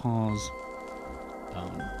my paws.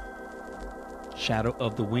 Shadow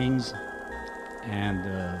of the Wings. And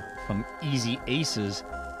from Easy Aces,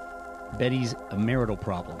 Betty's A Marital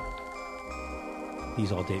Problem.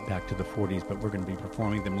 These all date back to the 40s, but we're going to be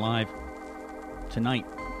performing them live tonight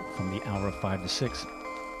from the hour of 5 to 6.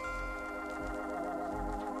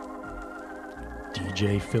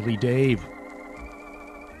 DJ Philly Dave.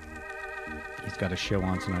 He's got a show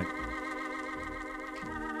on tonight.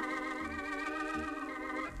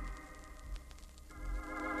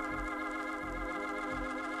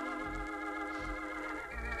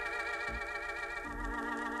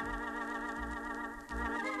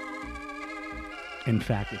 In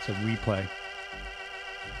fact, it's a replay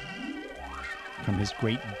from his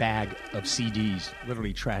great bag of CDs,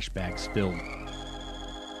 literally trash bags filled.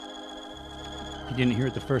 If you didn't hear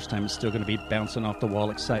it the first time, it's still going to be bouncing off the wall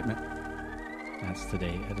excitement. That's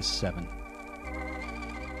today at a 7.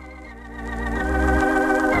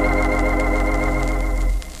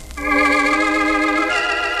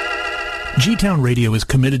 G-Town Radio is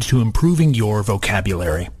committed to improving your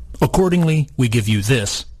vocabulary. Accordingly, we give you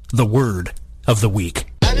this, the word of the week.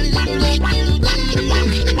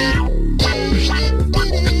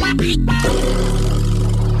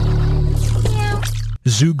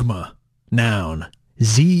 Zeugma, noun,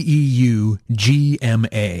 Z-E-U-G-M-A.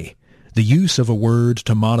 The use of a word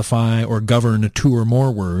to modify or govern 2 or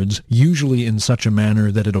more words, usually in such a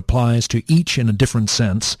manner that it applies to each in a different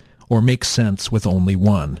sense, or makes sense with only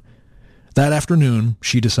one. That afternoon,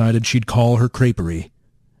 she decided she'd call her creperie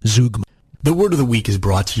Zeugma. The Word of the Week is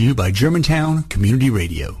brought to you by Germantown Community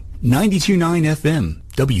Radio, 92.9 FM,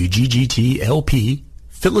 WGGT-LP,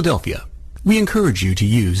 Philadelphia. We encourage you to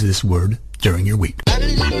use this word during your week.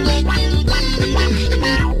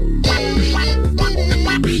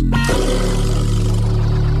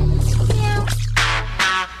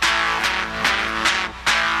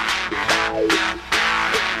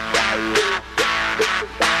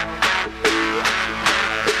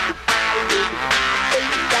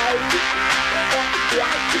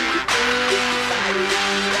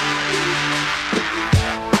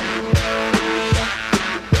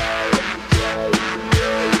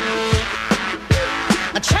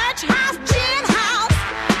 church house, gin house,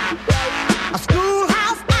 a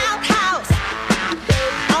schoolhouse, outhouse.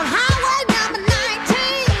 On highway number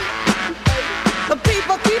 19, the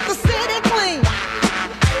people keep the city clean.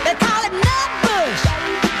 They call it Nutbush.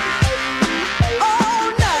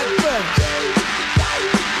 Oh, Nutbush.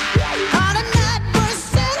 On a Nutbush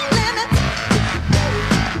city limit.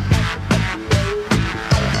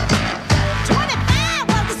 25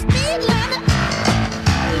 was the speed limit.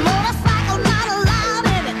 Motorcycle not allowed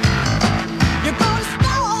in it.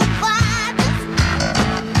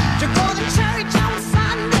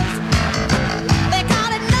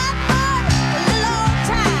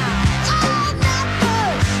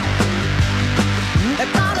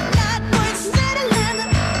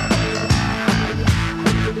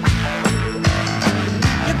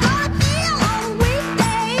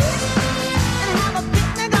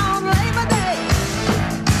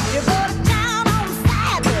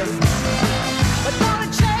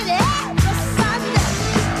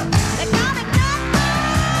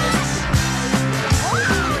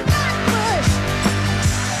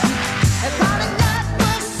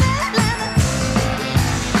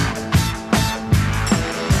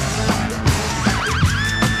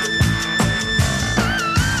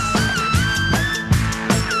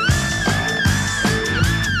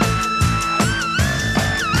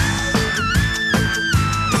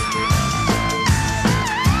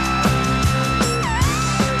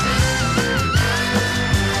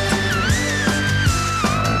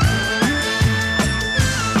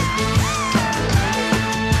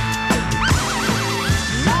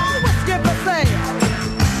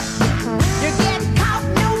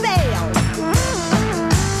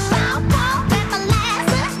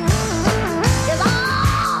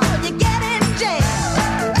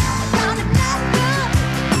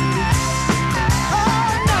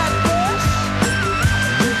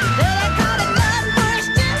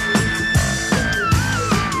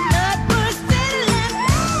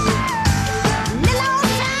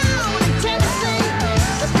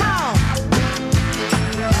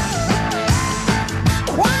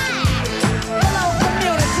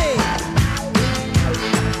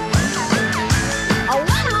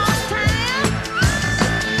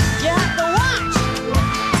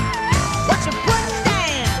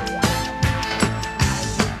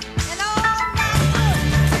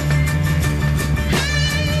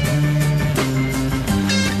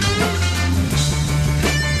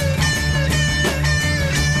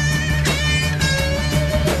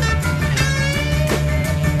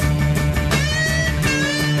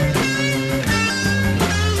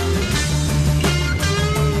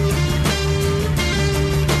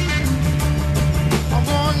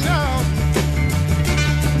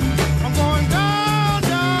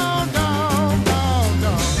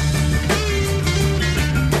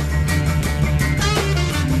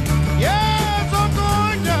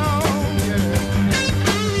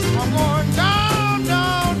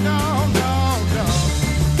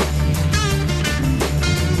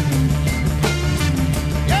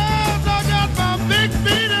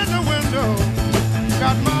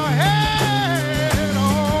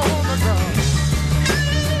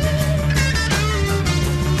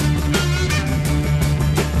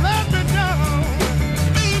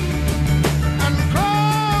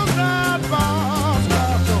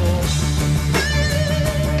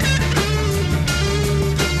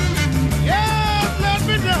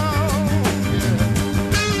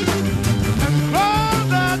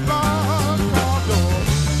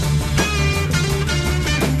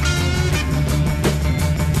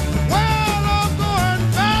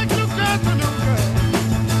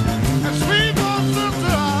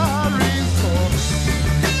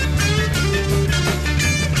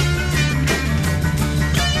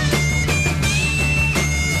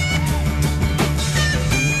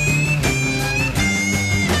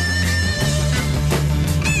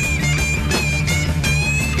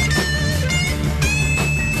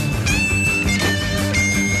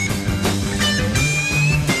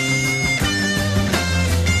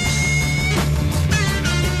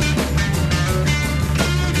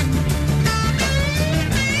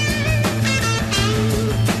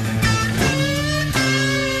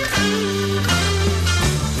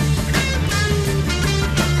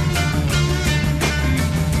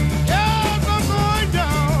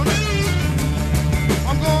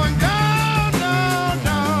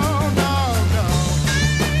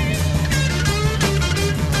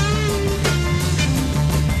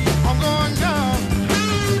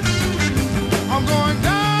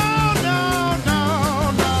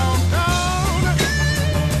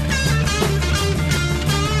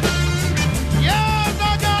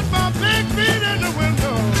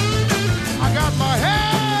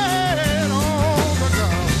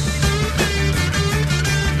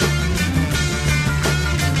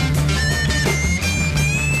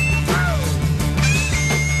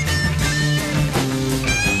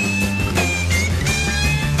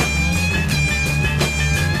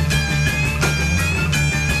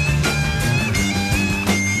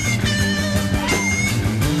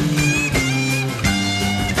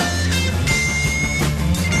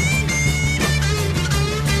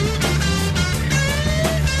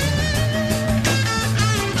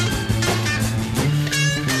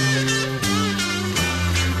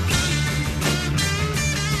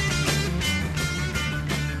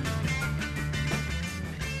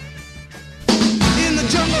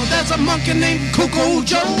 monkey named Coco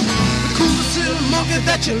Joe, the coolest little monkey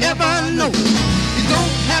that you ever know. He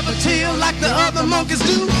don't have a tail like the other monkeys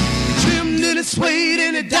do. He trimmed and it swayed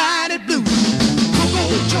and it dyed it blue. Coco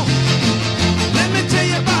Joe, let me tell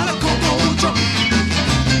you about a Coco Joe.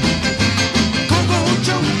 Coco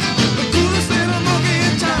Joe, the coolest little monkey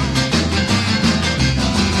in town.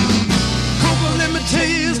 Coco, let me tell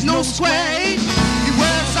you, is no square eight. He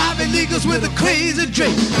wears Ivy Leaguers with a crazy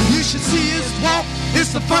drape. You should see his walk,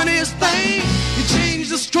 it's the funniest thing. He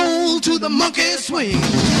changed the stroll to the monkey swing.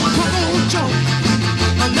 Coco Joe,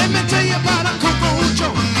 now let me tell you about a Coco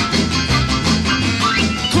Joe.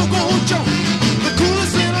 Coco Joe, the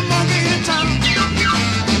coolest little monkey in town.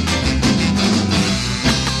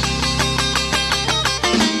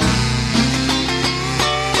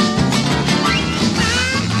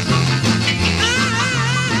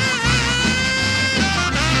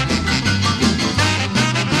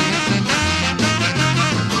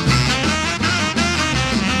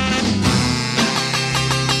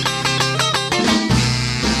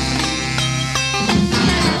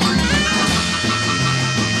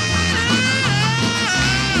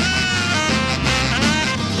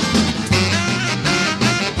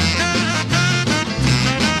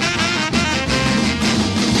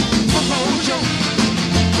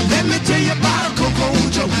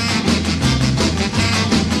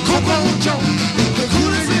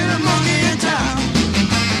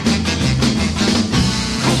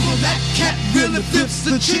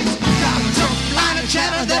 The chicks got a tough line of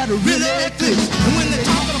chatter that really fits. And when they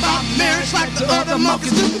talking about marriage like the other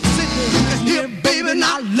monkeys do, say, you can hear, baby,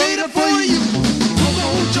 not later for you.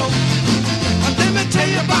 Coco Joe, let me tell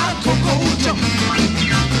you about Coco Joe.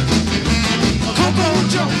 Coco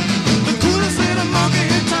Joe, the coolest little monkey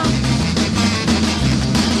in town.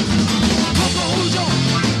 Coco Joe,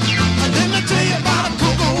 let me tell you about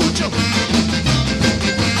Coco Joe.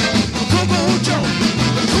 Coco Joe,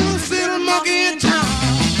 the coolest little monkey in town.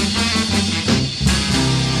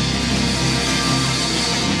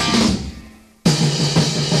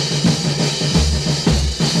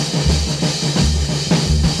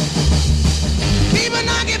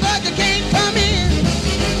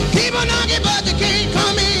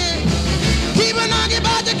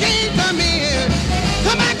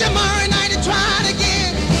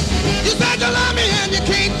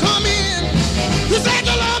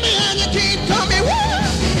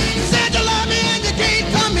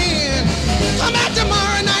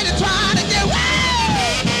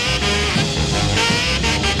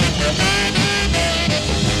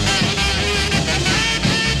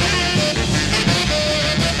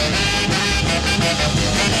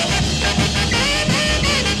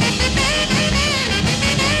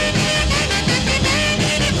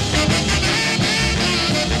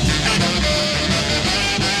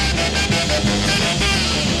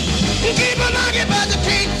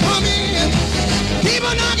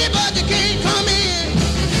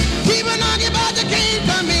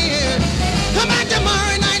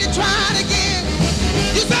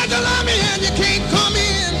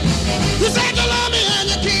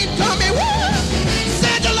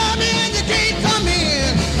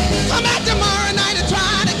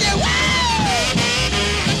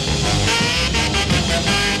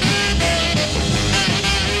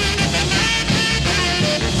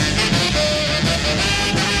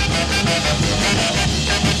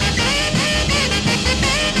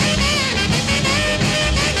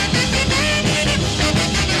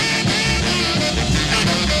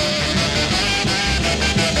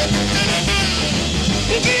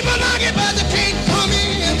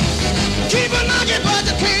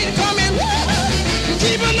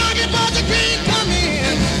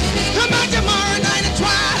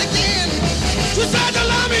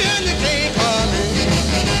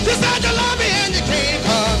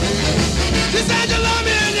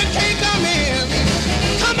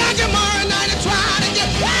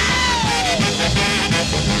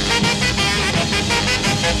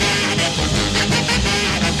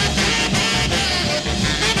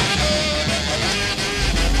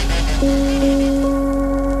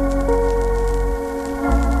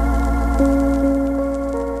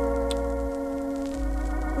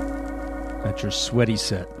 That's your sweaty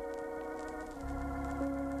set.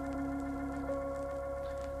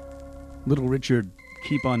 Little Richard,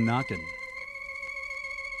 Keep on Knocking.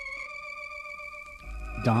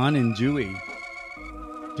 Don and Dewey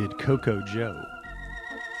did Coco Joe.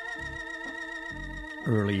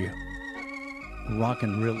 Early rock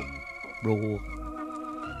and roll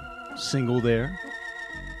single there.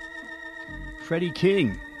 Freddie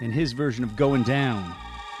King in his version of Going Down.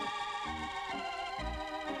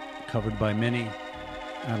 Covered by many.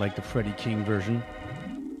 I like the Freddie King version.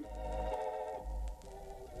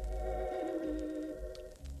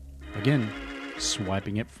 Again,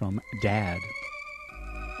 swiping it from Dad.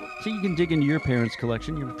 So you can dig into your parents'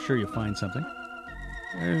 collection. I'm sure you'll find something.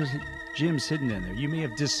 There's Jim's hidden in there. You may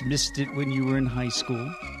have dismissed it when you were in high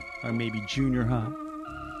school or maybe junior high.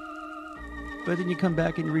 But then you come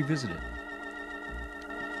back and you revisit it.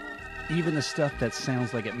 Even the stuff that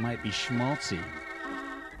sounds like it might be schmaltzy.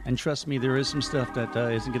 And trust me, there is some stuff that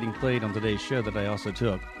isn't getting played on today's show that I also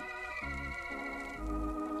took.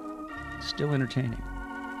 Still entertaining.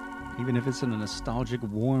 Even if it's in a nostalgic,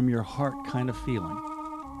 warm your heart kind of feeling.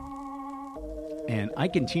 And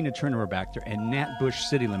Ike and Tina Turner are back there, and Nat Bush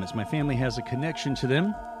City Limits. My family has a connection to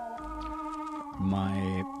them.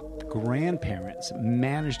 My grandparents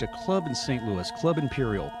managed a club in St. Louis, Club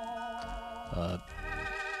Imperial.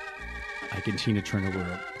 Ike and Tina Turner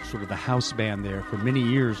were sort of the house band there for many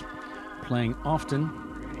years, playing often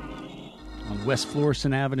on West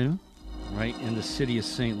Florissant Avenue, right in the city of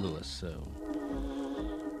St. Louis. So,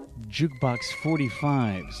 Jukebox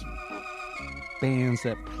 45s, bands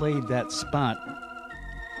that played that spot,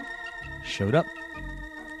 showed up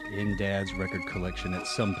in Dad's record collection at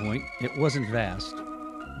some point. It wasn't vast.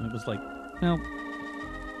 It was like, well,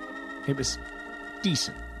 it was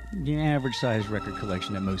decent. The average-sized record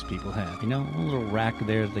collection that most people have. You know, a little rack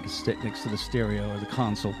there that they can stick next to the stereo or the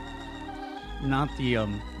console. Not the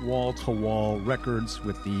wall-to-wall records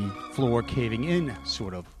with the floor caving in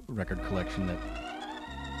sort of record collection that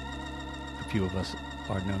a few of us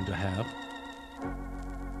are known to have.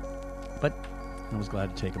 But I was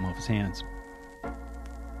glad to take them off his hands.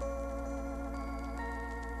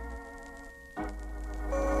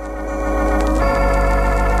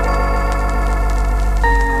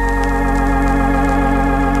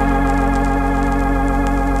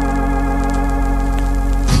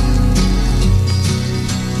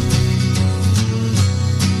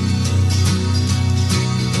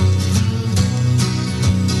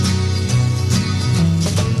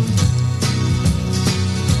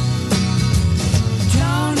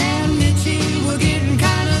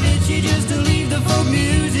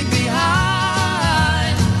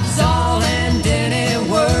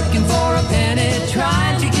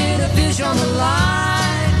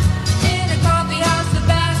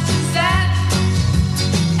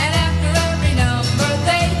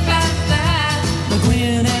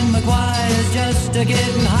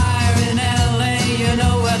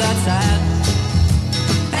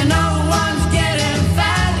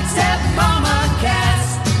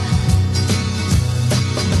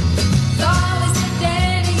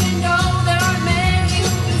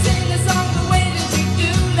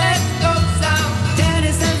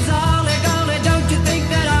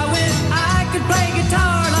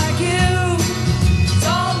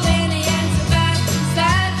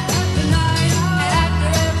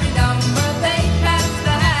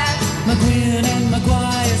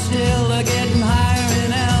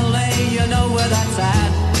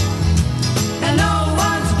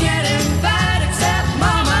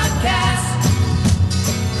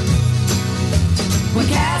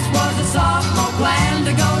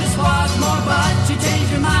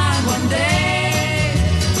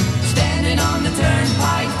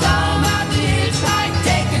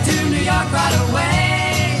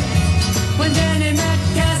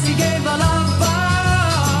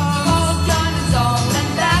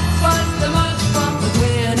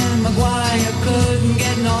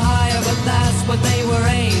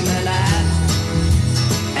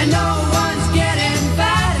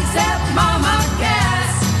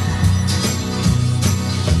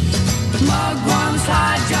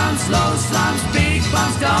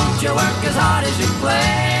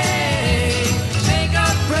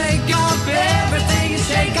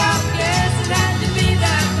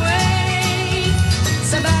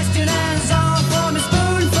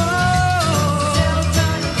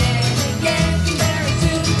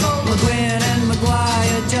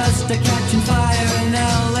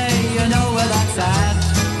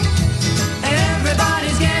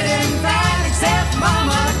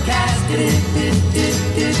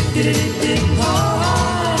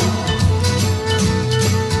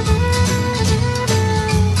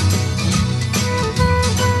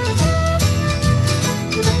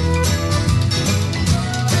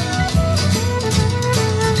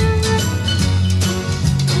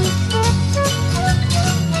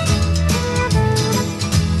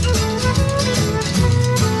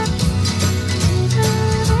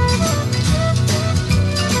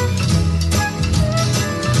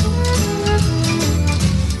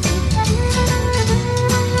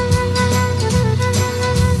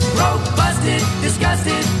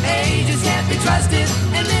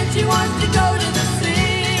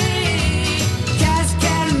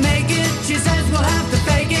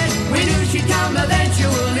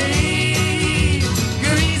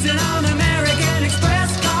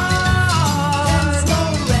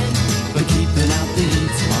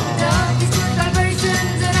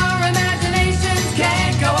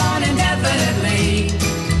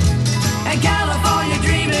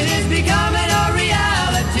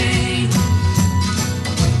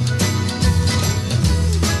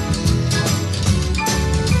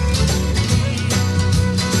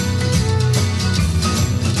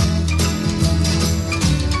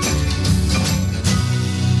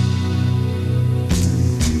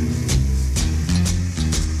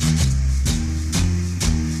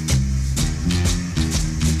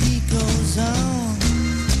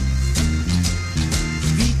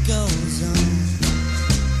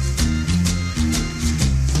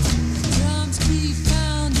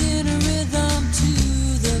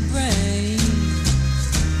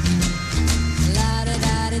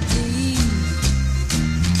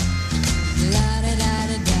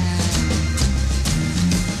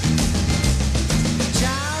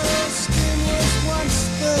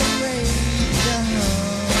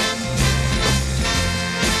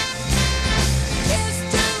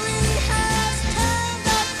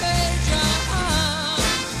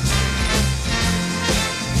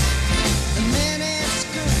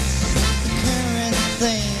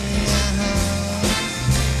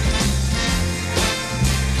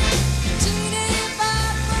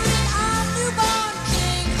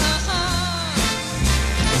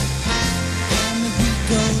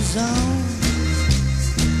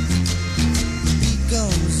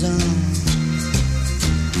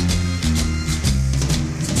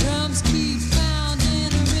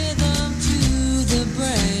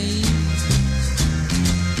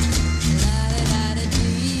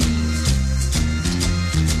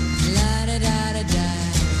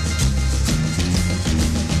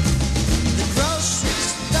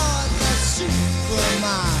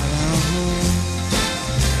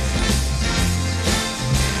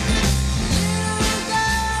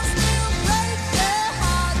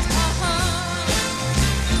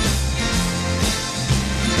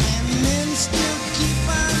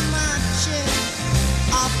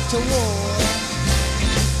 to war.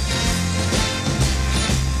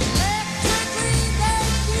 Electrically they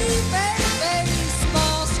keep a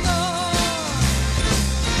baseball score.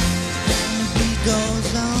 And the beat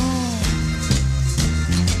goes on.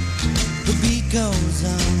 The beat goes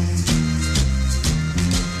on.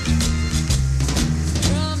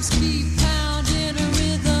 Drums keep pounding a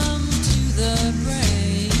rhythm to the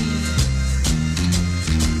brain.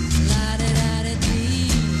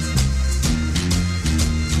 La-da-da-da-dee.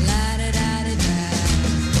 La-da-da-da-da.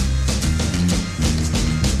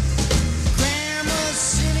 Grandma's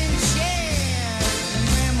sitting in chairs and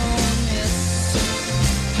reminisce.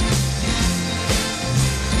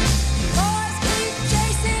 Boys keep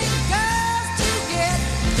chasing girls to get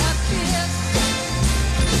a kiss.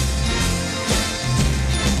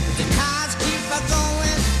 The cars keep a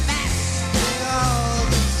going faster all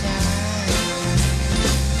the time.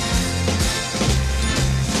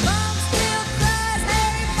 Mom still cries,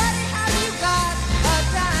 hey buddy, have you got a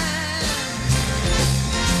dime?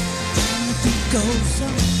 And the beat goes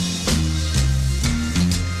on.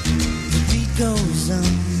 The beat goes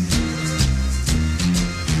on.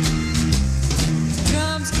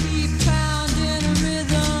 Drums keep pounding a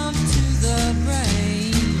rhythm to the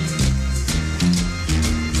brain.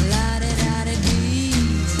 La-da-da-da-dee.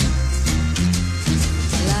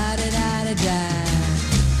 La-da-da-da-da.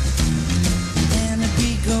 And the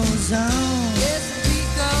beat goes on. Yes, the beat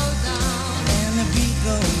goes on. And the beat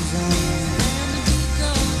goes on. And the beat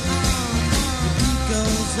goes on. The beat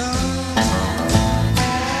goes on.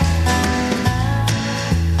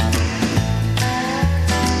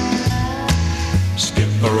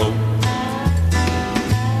 Skip a rope,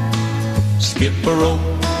 skip a rope.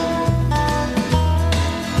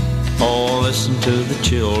 Oh, listen to the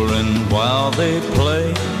children while they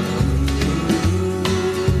play.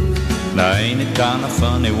 Now ain't it kinda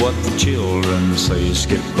funny what the children say?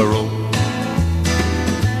 Skip a rope.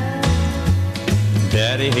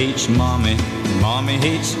 Daddy hates mommy, mommy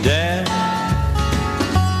hates dad.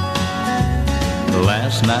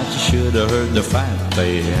 Last night you should have heard the fight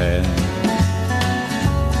they had.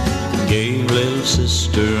 Gave little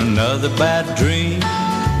sister another bad dream.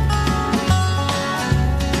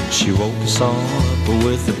 She woke us all up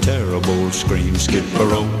with a terrible scream. Skip a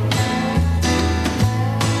rope,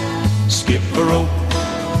 skip a rope.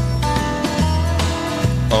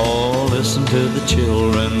 Oh, listen to the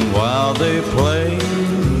children while they play.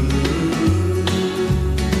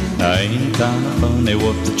 Now ain't it kinda funny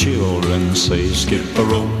what the children say? Skip a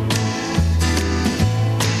rope.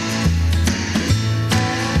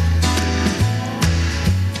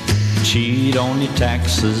 Cheat on your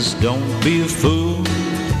taxes, don't be a fool.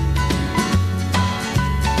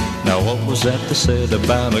 Now what was that they said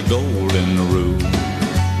about a golden rule?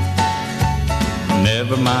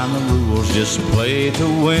 Never mind the rules, just play to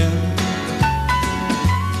win.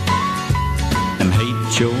 And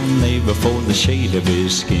hate your neighbor for the shade of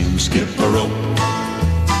his skin. Skip a rope,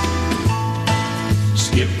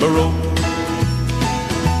 skip a rope.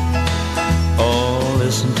 Oh,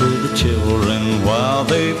 listen to the children while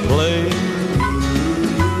they play.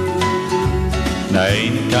 Now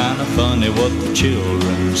ain't it kinda funny what the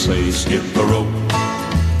children say? Skip a rope.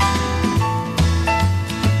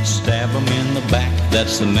 Stab 'em in the back,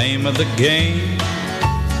 that's the name of the game.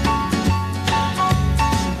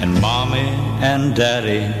 And mommy and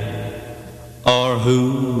daddy are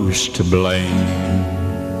who's to blame?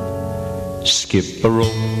 Skip a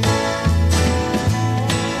rope,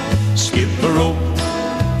 skip a rope.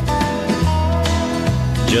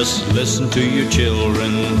 Just listen to your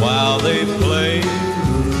children while they play.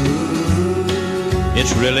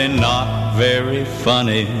 It's really not very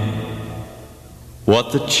funny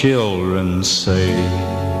what the children say.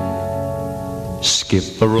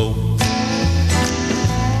 Skip a rope,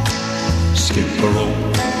 skip a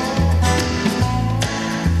rope,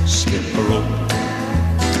 skip a rope,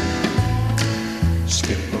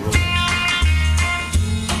 skip a rope.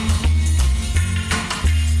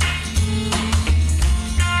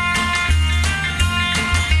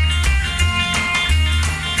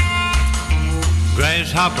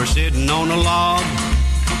 Grasshopper sitting on a log,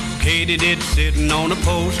 katydid sitting on a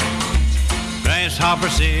post. Grasshopper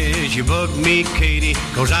says, you bug me, Katy,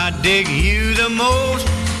 'cause I dig you the most.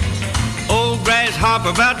 Old Grasshopper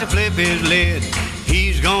about to flip his lid.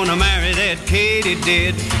 He's gonna marry that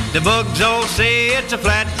katydid. The bugs all say it's a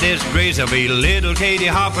flat disgrace. There'll be little Katy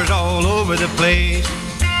Hoppers all over the place.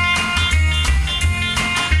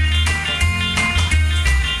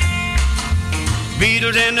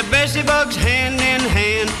 Beetles and the Bessie Bugs hand in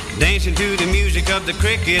hand, dancing to the music of the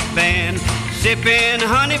cricket band. sipping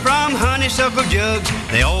honey from honeysuckle jugs.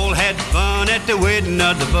 They all had fun at the wedding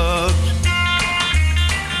of the Bugs.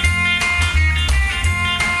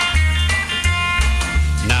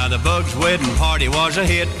 Now the Bugs' wedding party was a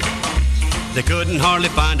hit. They couldn't hardly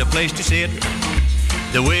find a place to sit.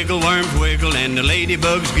 The wiggle worms wiggled and the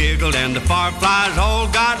ladybugs giggled and the fireflies all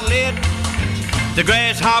got lit. The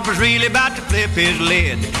grasshopper's really about to flip his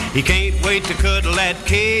lid. He can't wait to cuddle that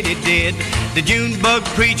katydid. The June bug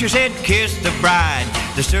preacher said, kiss the bride.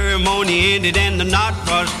 The ceremony ended and the knot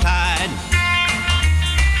was tied.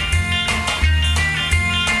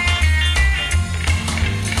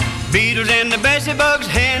 Beetles and the Bessie bugs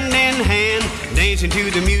hand in hand, dancing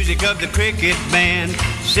to the music of the cricket band,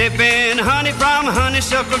 sipping honey from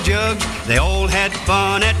honeysuckle jugs. They all had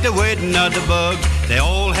fun at the wedding of the Bugs. They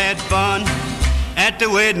all had fun at the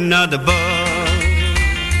wedding of the Bugs.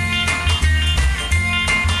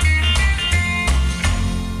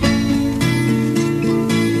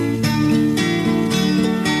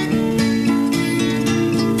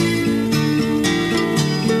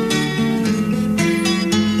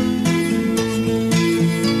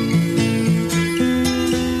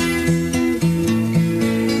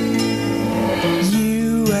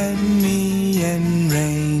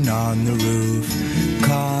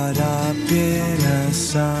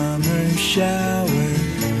 Shower,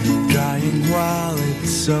 drying while it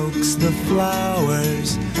soaks the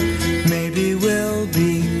flowers. Maybe we'll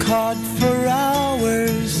be caught for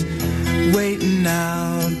hours, waiting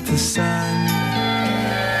out the sun.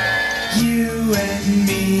 You and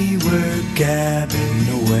me were gabbing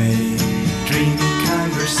away, dreaming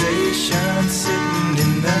conversation, sitting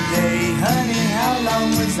in the hay. Honey, how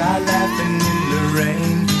long was I laughing in the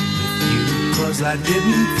rain? 'Cause I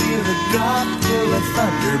didn't feel a drop till the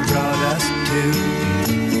thunder brought us to.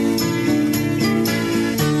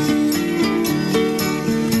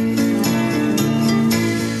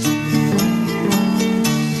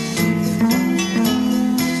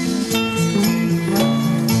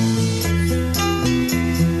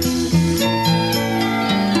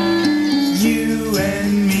 You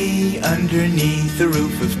and me underneath a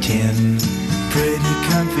roof of tin, pretty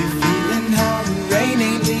comfy, feeling how the rain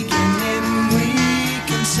ain't leaking.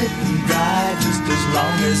 Sit and dry just as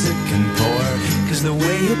long as it can pour, 'cause the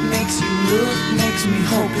way it makes you look makes me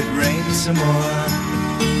hope it rains some more.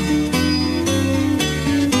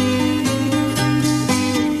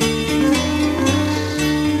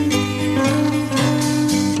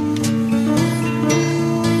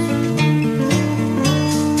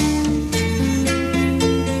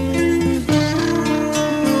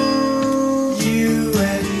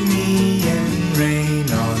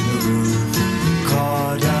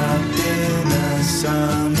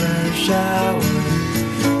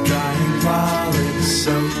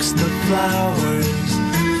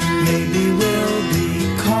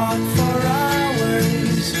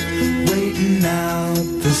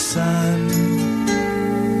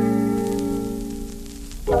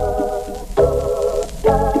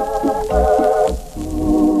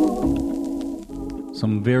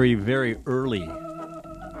 Some very, very early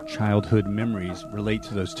childhood memories relate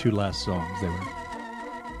to those two last songs. They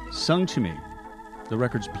were sung to me. The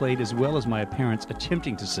records played as well as my parents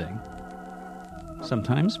attempting to sing.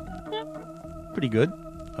 Sometimes, pretty good.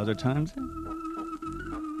 Other times,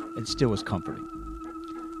 it still was comforting.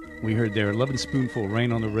 We heard their Lovin' Spoonful,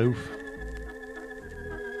 Rain on the Roof,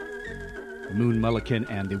 Moon Mullican,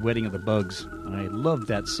 and The Wedding of the Bugs. I loved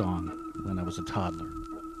that song when I was a toddler.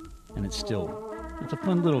 And it's a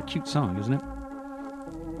fun little cute song, isn't it?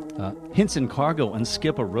 Hinson Cargill and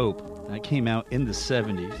Skip a Rope. That came out in the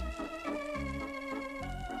 70s.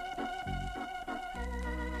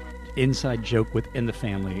 Inside joke within the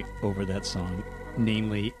family over that song,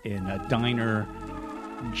 namely in a diner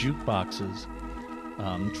jukeboxes,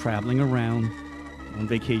 traveling around on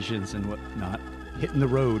vacations and whatnot, hitting the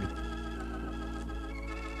road.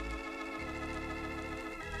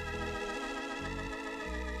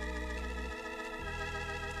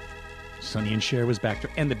 Sonny and Cher was back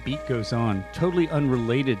there, and The Beat Goes On, totally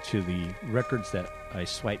unrelated to the records that I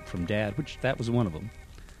swiped from Dad, which that was one of them.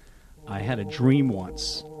 I had a dream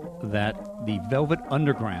once that the Velvet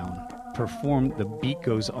Underground performed The Beat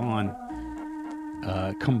Goes On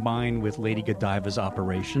combined with Lady Godiva's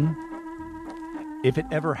Operation. If it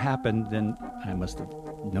ever happened, then I must have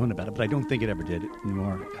known about it, but I don't think it ever did,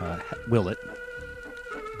 nor will it.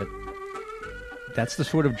 But that's the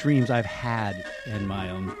sort of dreams I've had in my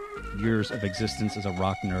own years of existence as a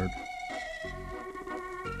rock nerd.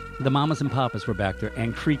 The Mamas and Papas were back there,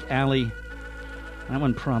 and Creek Alley. That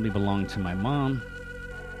one probably belonged to my mom,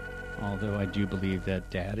 although I do believe that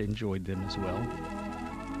Dad enjoyed them as well.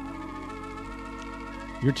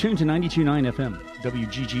 You're tuned to 92.9 FM,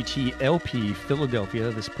 WGGT LP,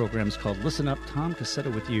 Philadelphia. This program is called Listen Up. Tom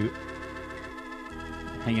Cassetta with you,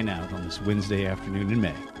 hanging out on this Wednesday afternoon in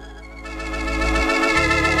May.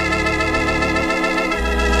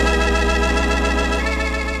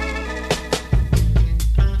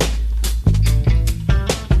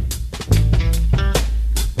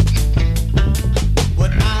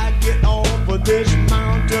 When I get over this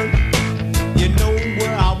mountain, you know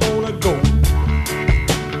where I wanna go.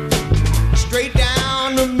 Straight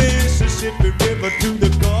down the Mississippi River to the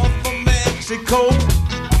Gulf of Mexico,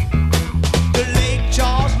 to Lake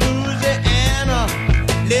Charles, Louisiana.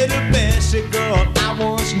 Little Bessie girl I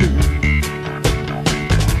once knew,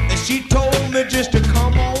 and she told me just to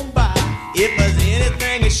come on by if there's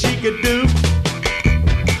anything that she could do.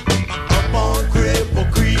 Up on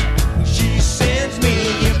Cripple Creek, she sends me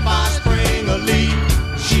if I spring a leak.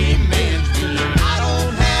 She mends me, I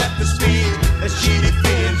don't have to speak, and she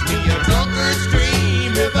defends me. A drunkard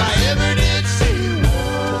stream if I ever did see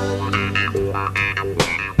one.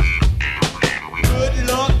 Good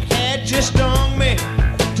luck had just stung me.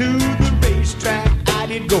 To the racetrack I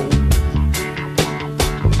did go.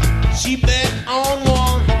 She bet on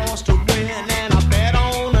one horse to win, and I bet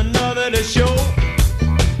on another to show.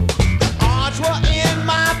 The odds were in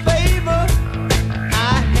my favor,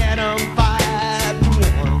 I had 'em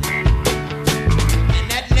 5-1. And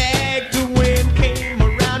that nag to win came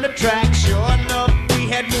around the track. Sure enough, we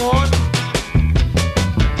had won.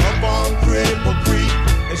 Up on Cripple Creek,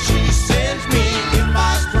 and she sends me if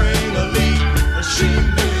I spring a leak. And she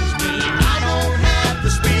mends me, I don't have to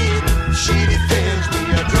speed. She defends me,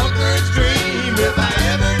 a drunkard's dream if I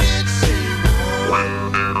ever did see one.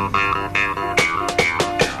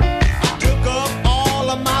 I took up all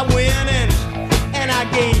of my winnings, and I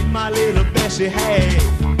gave my little Bessie half.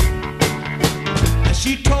 And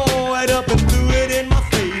she tore it up and threw it in my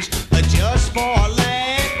face, just for a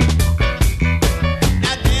laugh.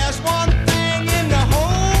 Now there's one thing in the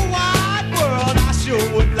whole wide world I sure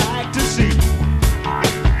would like to see.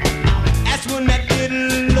 That's when that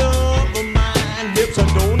little love of mine dips a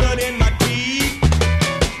donut in my teeth.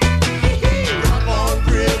 Up on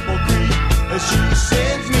Cripple Creek, and she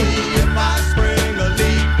sends me if I spring a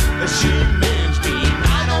leak. And she mends me,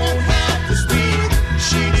 I don't have to speak.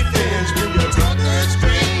 She defends me, a drunkard's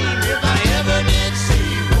dream if I ever did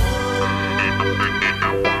see one.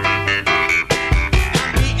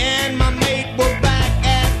 Me and my mate were back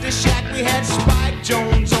at the shack. We had Spike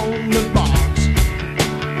Jones on the box.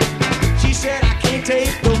 She said I can't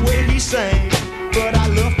take the way he sang, but I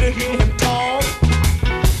love to hear him talk.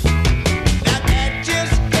 Now that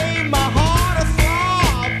just gave my heart a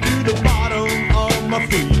throb to the bottom of my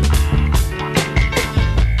feet.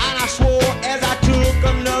 And I swore as I took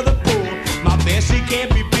another pull, my Bessie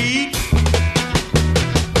can't be beat.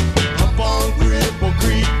 Up on Cripple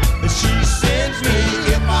Creek, and she sends me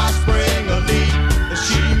if I spring a leak. And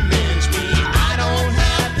she mends me, I don't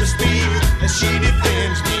have to speak. And she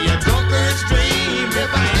defends me, a drunkard's dream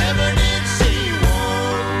if I ever did see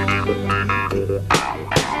one.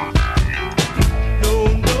 No,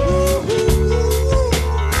 no,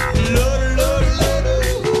 Lord, Lord, Lord,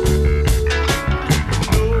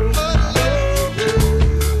 no, Lord,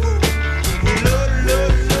 Lord,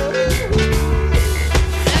 Lord, Lord.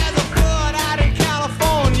 There's a flood out in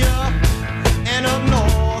California, and up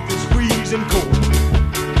north it's freezing cold.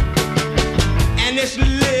 And this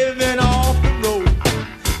living off the road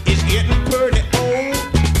is getting pretty old.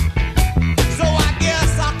 So I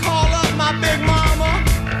guess I'll call up my big mama,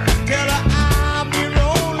 tell her I'll be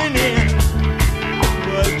rolling in.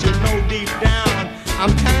 But you know deep down,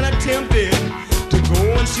 I'm kinda tempted to go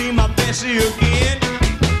and see my Bessie again.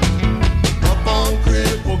 Up on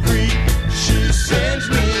Cripple Creek, she sends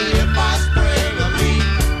me if I spring a leak.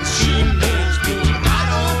 She mends me, I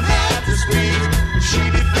don't have to speak. She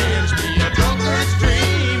defends me, a drunkard's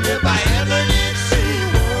dream if I ever did see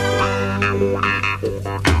one.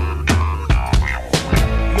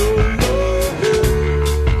 No, no, Lord,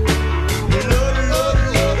 Lord,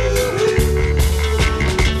 Lord,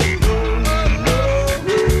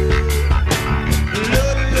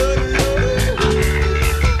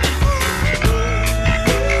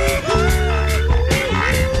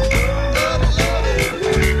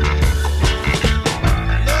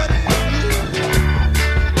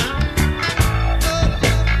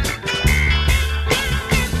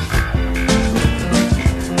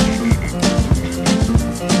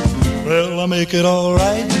 Well, I make it all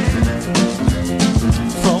right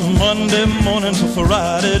from Monday morning to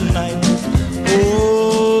Friday night.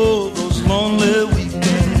 Oh, those lonely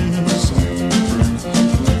weekends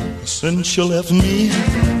since you left me.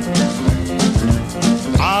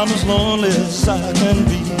 I'm as lonely as I can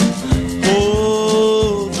be.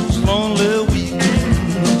 Oh, those lonely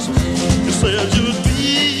weekends. You said you'd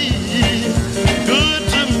be good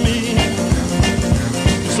to me.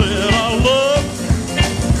 You said our love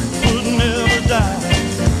would never die.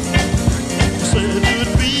 You said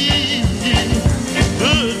you'd be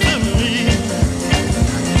good to me.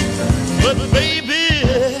 But baby,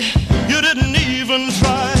 you didn't even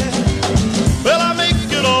try. Well, I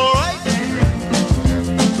make it all right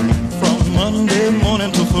from Monday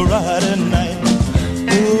morning to Friday night.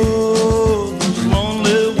 Oh, those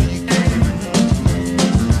lonely weekends.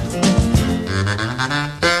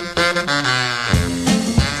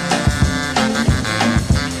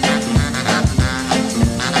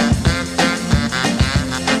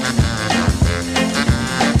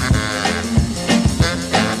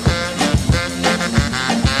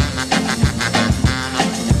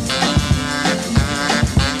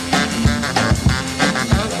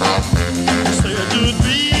 Said you'd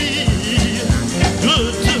be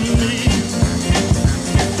good to me.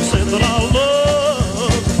 Said that our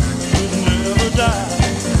love would never die.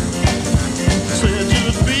 Said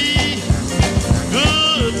you'd be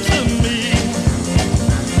good to me.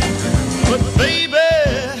 But baby,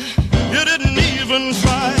 you didn't even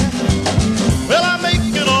try. Well, I make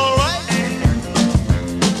it all right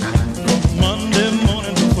from Monday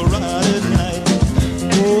morning to Friday night.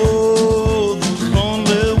 Oh, those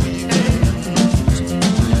lonely weekends.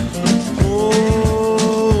 Oh,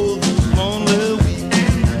 those lonely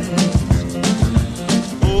weekends.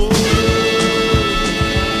 Oh.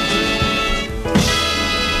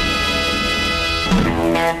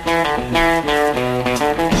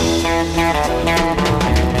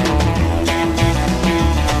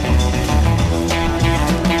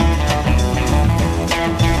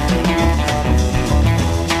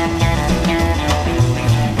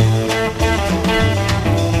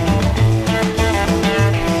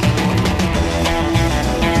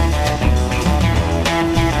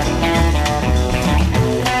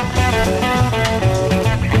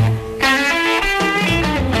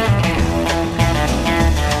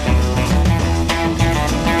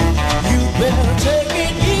 Better take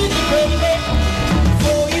it easy, baby,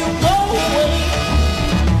 before you go away.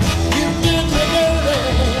 You did me dirty,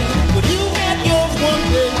 but you had yours one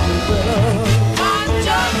day. You better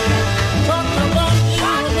talk about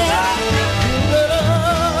you now. You better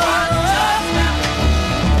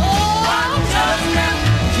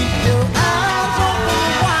keep your eyes open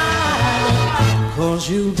wide, 'cause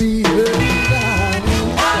you'll be hurt down.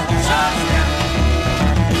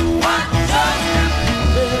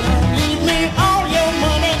 Leave me all your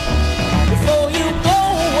money before you go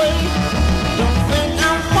away. Don't think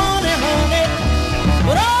I'm funny, honey,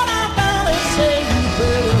 but all I gotta say, you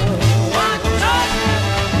better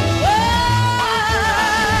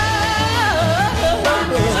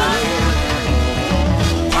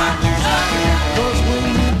Cause when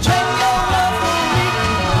you take your love from me,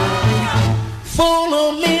 full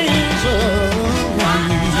of misery.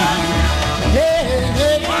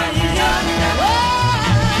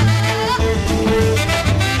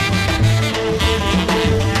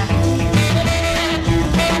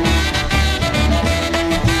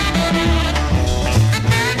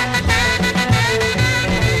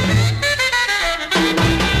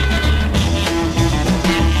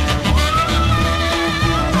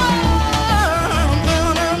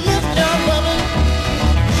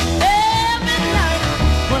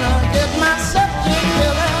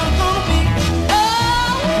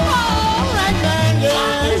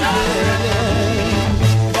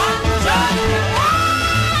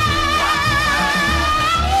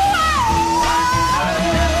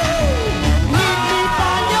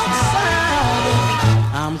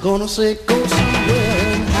 Gonna say go somewhere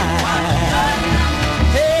and hide.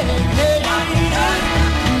 Hey, hey,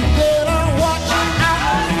 you better watch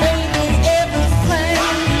out, baby, everything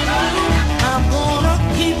you do. I'm gonna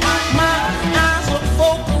keep my eyes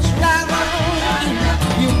focused right on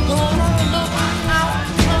you. You're gonna look out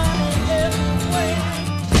for me every way.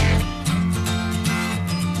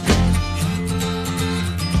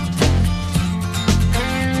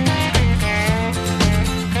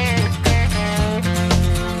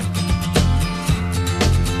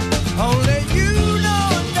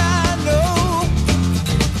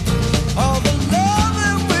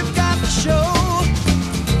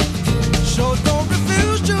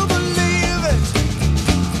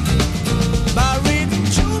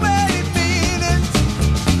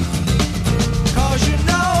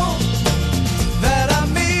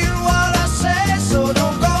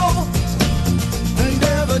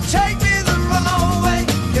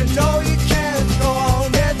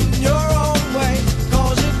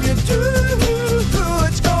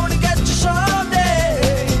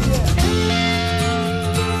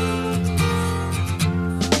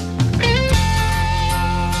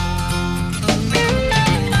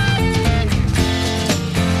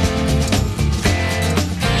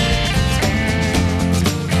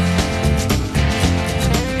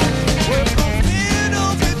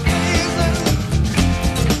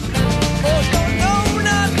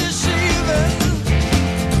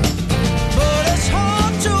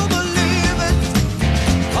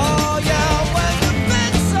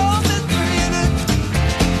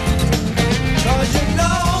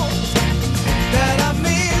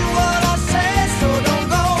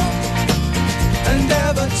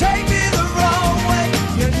 never take me the wrong way.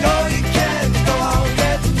 You know you can't go on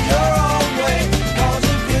getting your own way. 'Cause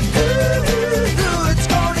if you do, it's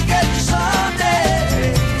gonna get you someday.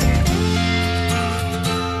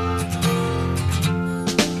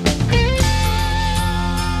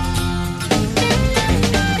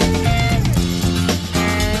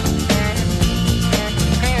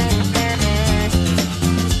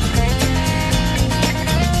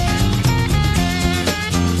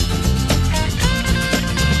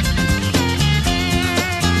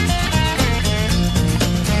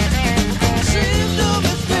 Seems to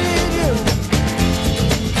be you.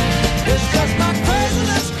 It's just my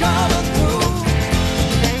craziness coming through.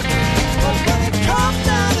 But when it comes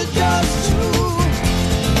down to just two,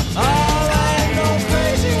 all I ain't no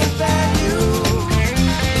crazier than you.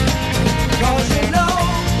 'Cause you know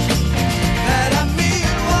that I mean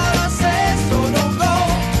what I say, so don't go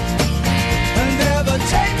and never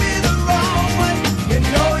take me the wrong way. You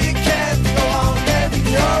know you can't go on getting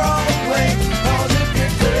your own way. 'Cause if you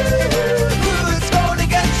do, it's gonna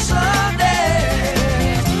get you someday.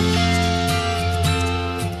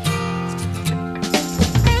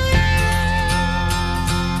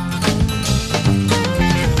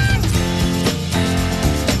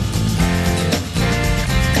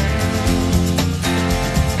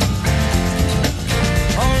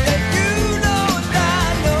 Only you know and I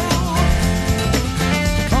know.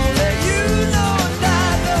 Only you know and I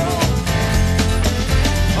know.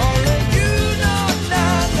 Only you know and I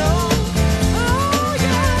know. Oh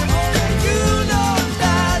yeah. Only you know and I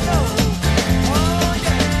know. Oh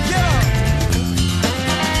yeah, yeah.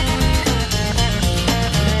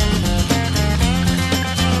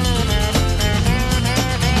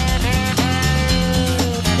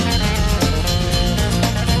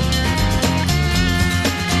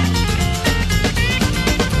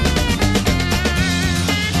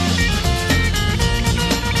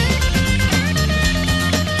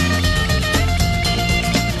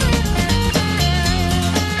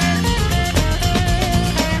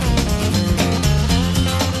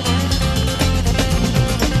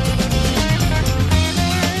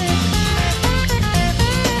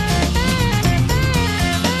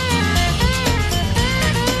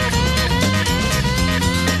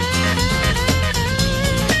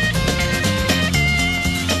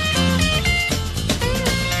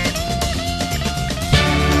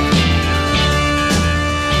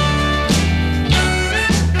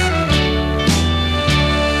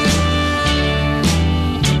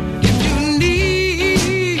 If you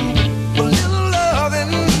need a little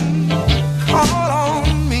loving, call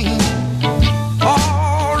on me.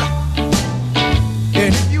 All right.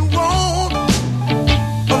 And if you want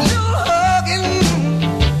a little hugging,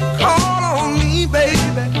 call on me,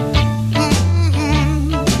 baby.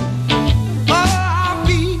 I'll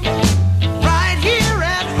be right here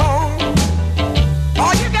at home.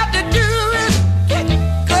 All you got to do is pick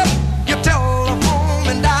up your telephone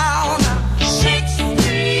and dial now.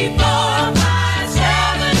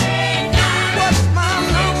 6345789. What's my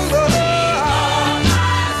number?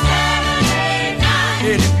 6345789.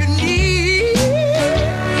 And if you need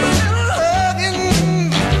a little hugging,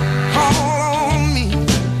 call on me.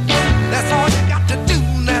 That's all you got to do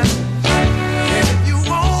now. And if you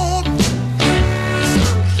want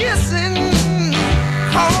some kissing,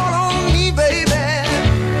 call on me, baby.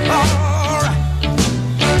 All right.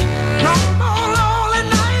 No more lonely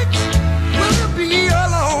nights will you be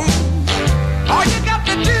alone. All you got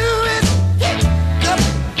to do is pick up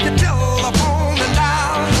your telephone and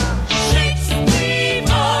dial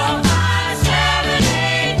 6345789.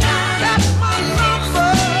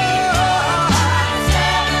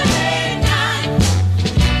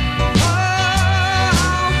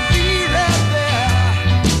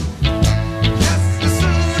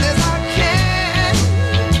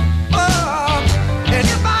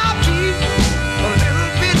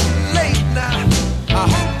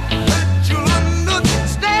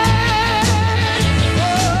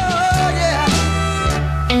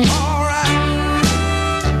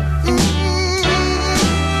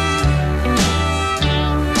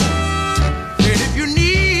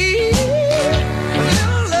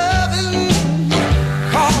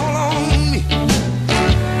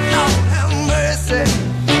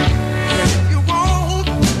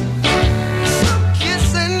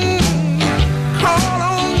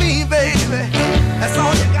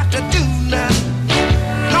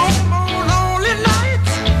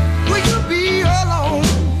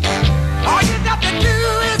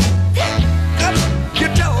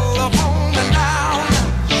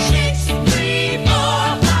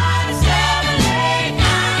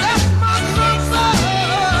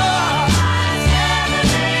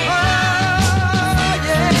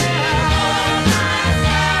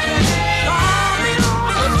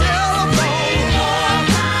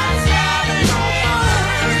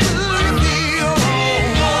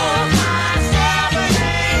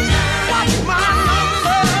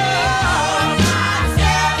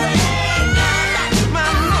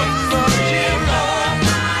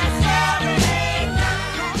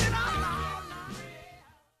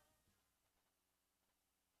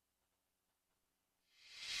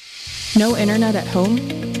 No internet at home?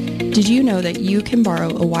 Did you know that you can borrow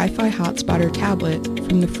a Wi-Fi hotspot or tablet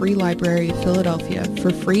from the Free Library of Philadelphia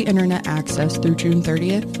for free internet access through June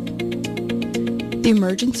 30th? The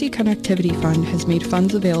Emergency Connectivity Fund has made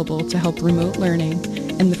funds available to help remote learning,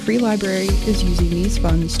 and the Free Library is using these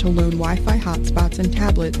funds to loan Wi-Fi hotspots and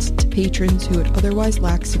tablets to patrons who would otherwise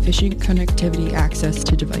lack sufficient connectivity access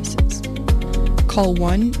to devices. Call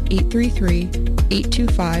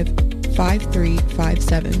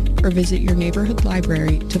 1-833-825-5357 or visit your neighborhood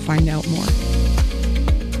library to find out more.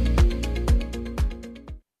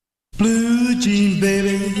 Blue jean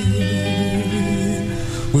baby,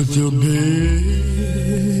 with your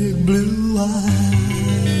big blue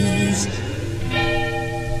eyes,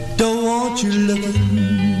 don't want you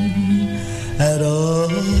looking at other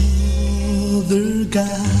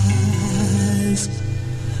guys.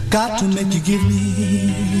 Got to make you give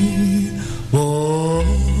me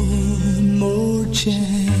one more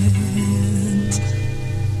chance.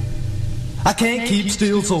 I can't keep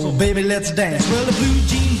still, so baby, let's dance. Well, the blue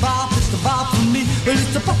jean bop is the bop for me. Well,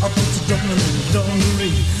 it's the bop, it's the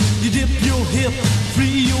dungaree. You dip your hip,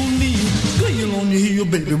 free your knee, squeal on your heel,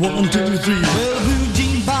 baby, 1, 2, 3. Well, the blue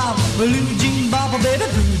jean bop, baby, blue jean bop, baby,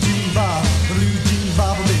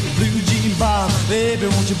 blue jean bop, baby,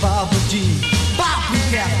 won't you bop a jean? Bop,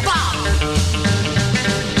 yeah, bop.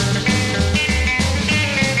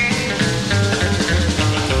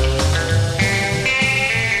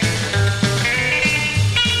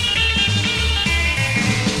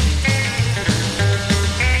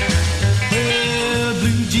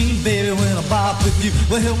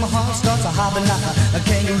 Well, my heart starts a hopping like a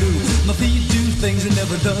kangaroo. My feet do things I've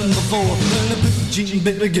never done before. Well, the blue jean,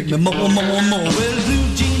 baby, give me more. Well, the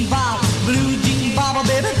blue jean bob, baby, blue jean bob,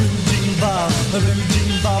 baby, blue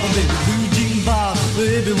jean bob,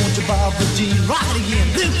 baby, won't you bob the jean? Rock it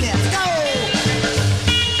again, blue cats, go!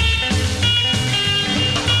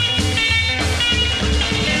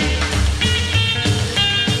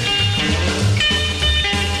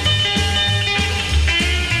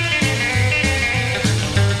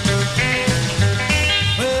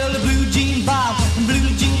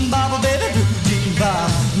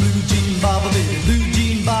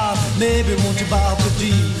 Baby, won't you bob the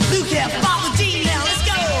jean? Blue cat, bob the jean now, let's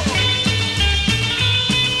go!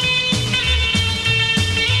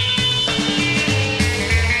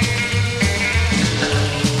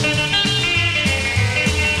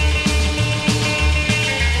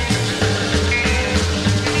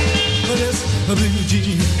 A blue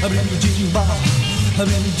jean bob, a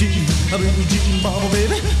blue jean bob,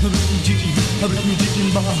 baby, a blue jean bob, a blue jean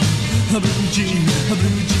bob, a blue jean,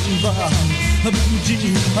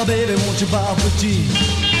 baby, won't you bob the jean?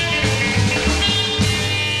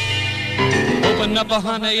 Open up,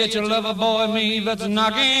 honey, it's your lover boy, me that's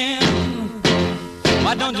knocking.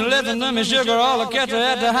 Why don't you listen to me, sugar, all the cats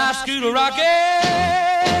at the high school rocking?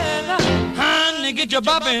 Honey, get your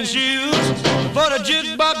bopping shoes, for the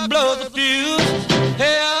jukebox blows the fuse.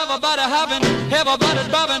 Hey, everybody hopping, everybody's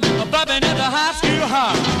bopping at the high school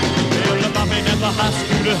hop. Well, bopping at the high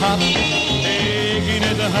school hop, taking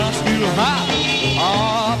at the high school hop,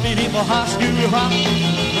 hopping at the high school hop,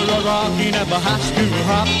 rocking at the high school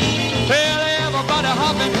hop. Well, everybody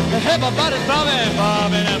hopping, everybody's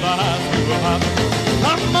bopping at the high school hop.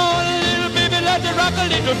 Come on, little baby, let's rock a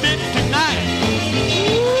little bit tonight.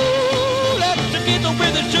 Ooh, let's get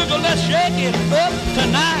with the sugar, let's shake it up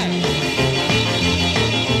tonight.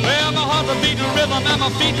 Well, my heart's a beating rhythm and my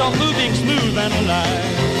feet are moving smooth and alive.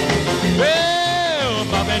 Well,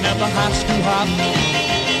 bopping at the high school hop,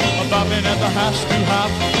 bopping at the high school hop,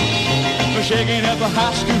 shaking at the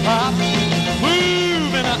high school hop,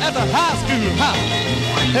 moving at the high school hop.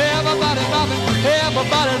 Everybody bopping,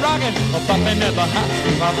 everybody rocking, bopping at the high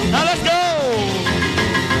school hop. Now let's go!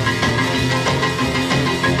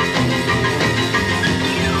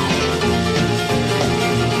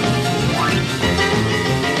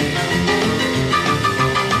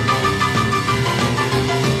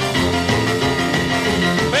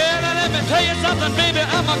 Baby,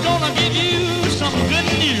 I'm gonna give you some good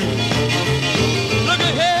news. Look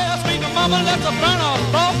at here, sweet mama, let's burn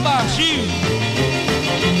off our shoes.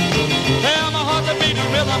 Well, my heart's a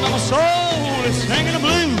beating rhythm and my soul is singing the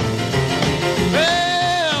blues.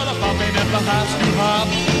 Well, I'm bopping at the high school hop,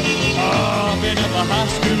 hopping at the high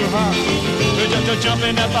school hop, just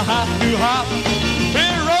jumping at the high school hop,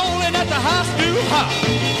 we're rolling at the high school hop.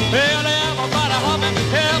 Well, everybody hopping,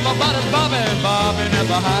 everybody's bobbing at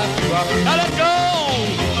the high school hop. Now let's go!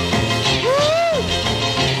 Woo!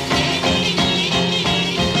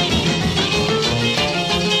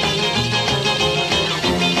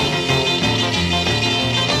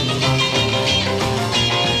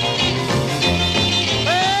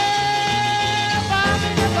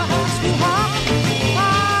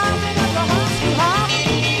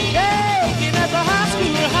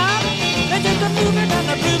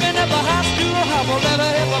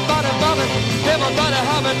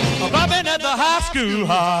 at the high school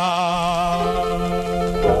house.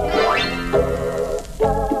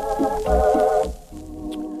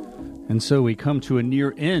 And so we come to a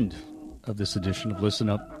near end of this edition of Listen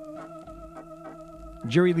Up.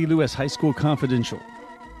 Jerry Lee Lewis, High School Confidential.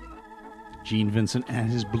 Gene Vincent and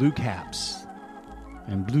his Blue Caps.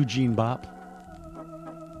 And Blue Jean Bop.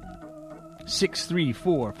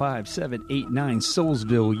 6345789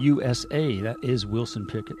 Soulsville, USA. That is Wilson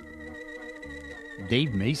Pickett.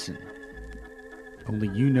 Dave Mason. Only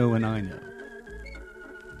You Know and I Know.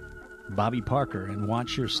 Bobby Parker and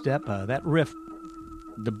Watch Your Step. That riff,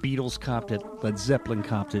 the Beatles copped it, Led Zeppelin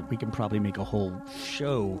copped it. We can probably make a whole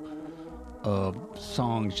show of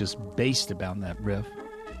songs just based about that riff.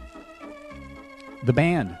 The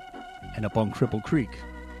Band and Up on Cripple Creek.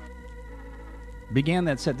 Began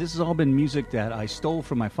that set. This has all been music that I stole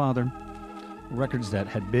from my father, records that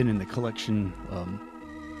had been in the collection of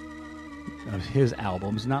his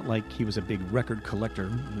albums. Not like he was a big record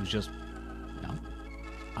collector. It was just, you know,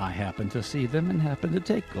 I happened to see them and happened to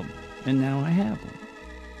take them, and now I have them.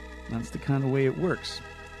 That's the kind of way it works.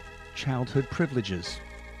 Childhood privileges.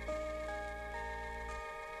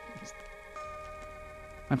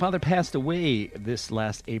 My father passed away this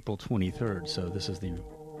last April 23rd, so this is the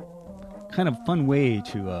kind of fun way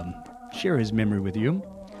to share his memory with you.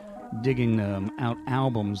 Digging out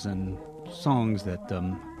albums and songs that,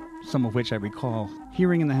 some of which I recall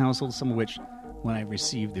hearing in the household, some of which, when I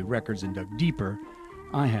received the records and dug deeper,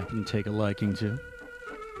 I happen to take a liking to.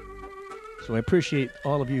 So I appreciate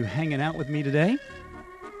all of you hanging out with me today.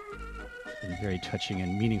 It's been very touching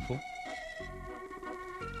and meaningful.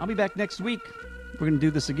 I'll be back next week. We're going to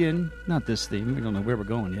do this again. Not this theme. We don't know where we're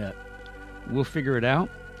going yet. We'll figure it out.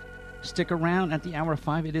 Stick around at the hour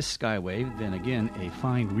 5. It is Skywave. Then again, a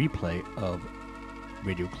fine replay of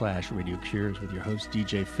Radio Clash, Radio Cures with your host,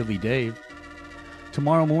 DJ Philly Dave.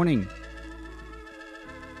 Tomorrow morning,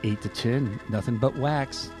 8 to 10, Nothing But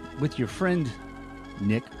Wax with your friend,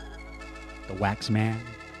 Nick, the Wax Man.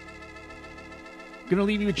 Gonna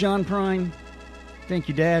leave you with John Prine. Thank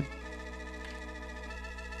you, Dad.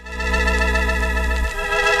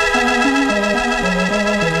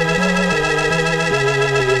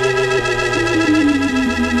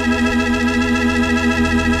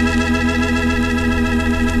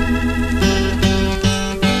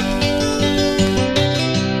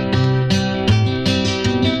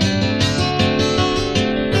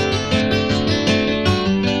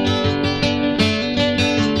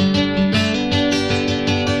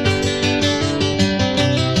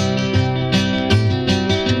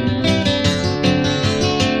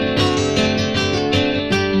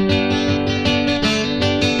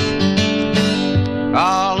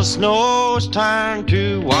 Turned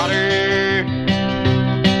to water.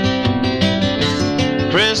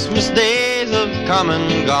 Christmas days have come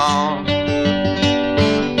and gone.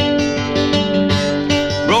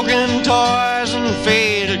 Broken toys and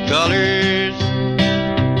faded colors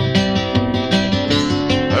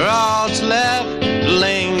are all that's left to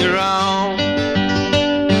linger on.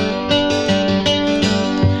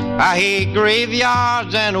 I hate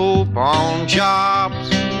graveyards and old pawn shops,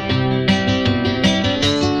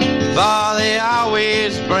 for they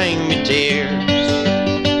always bring me tears.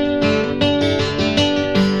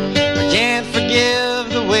 I can't forgive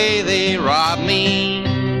the way they rob me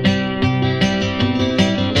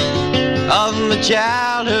of my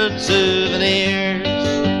childhood souvenirs.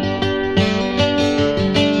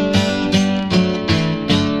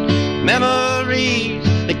 Memories,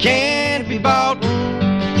 they can't be bought,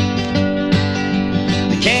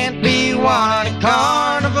 they can't be won at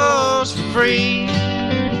carnivals for free.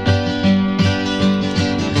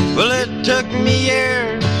 Well, it took me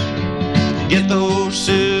years to get those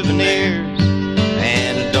souvenirs,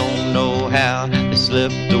 and I don't know how they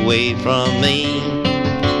slipped away from me.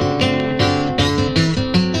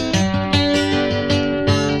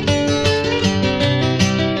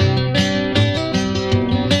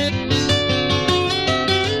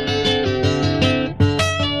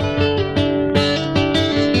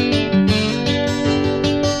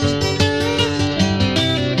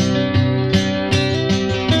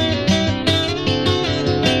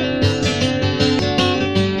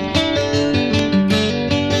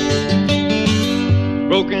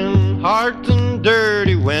 Hearts and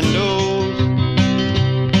dirty windows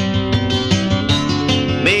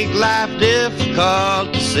make life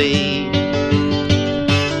difficult to see.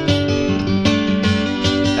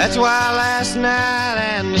 That's why last night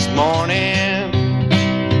and this morning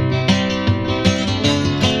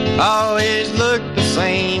always look the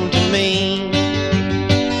same to me.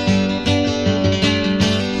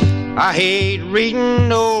 I hate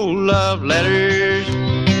reading old love letters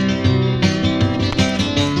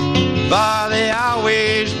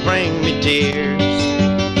tears.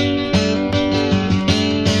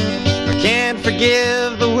 I can't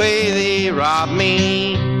forgive the way they robbed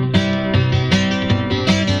me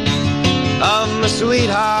of my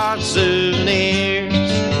sweetheart's souvenirs.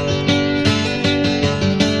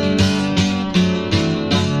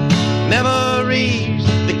 Memories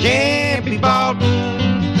that can't be bought,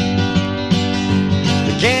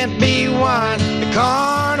 that can't be won at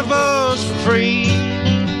carnivals for free.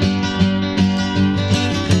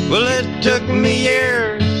 Well, it took me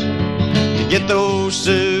years to get those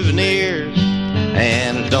souvenirs,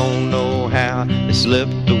 and I don't know how they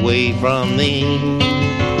slipped away from me.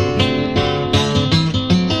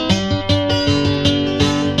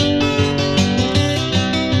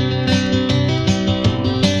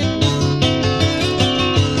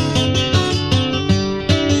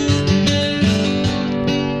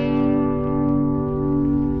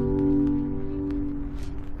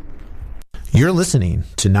 You're listening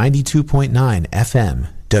to 92.9 FM,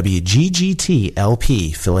 WGGT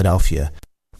LP, Philadelphia,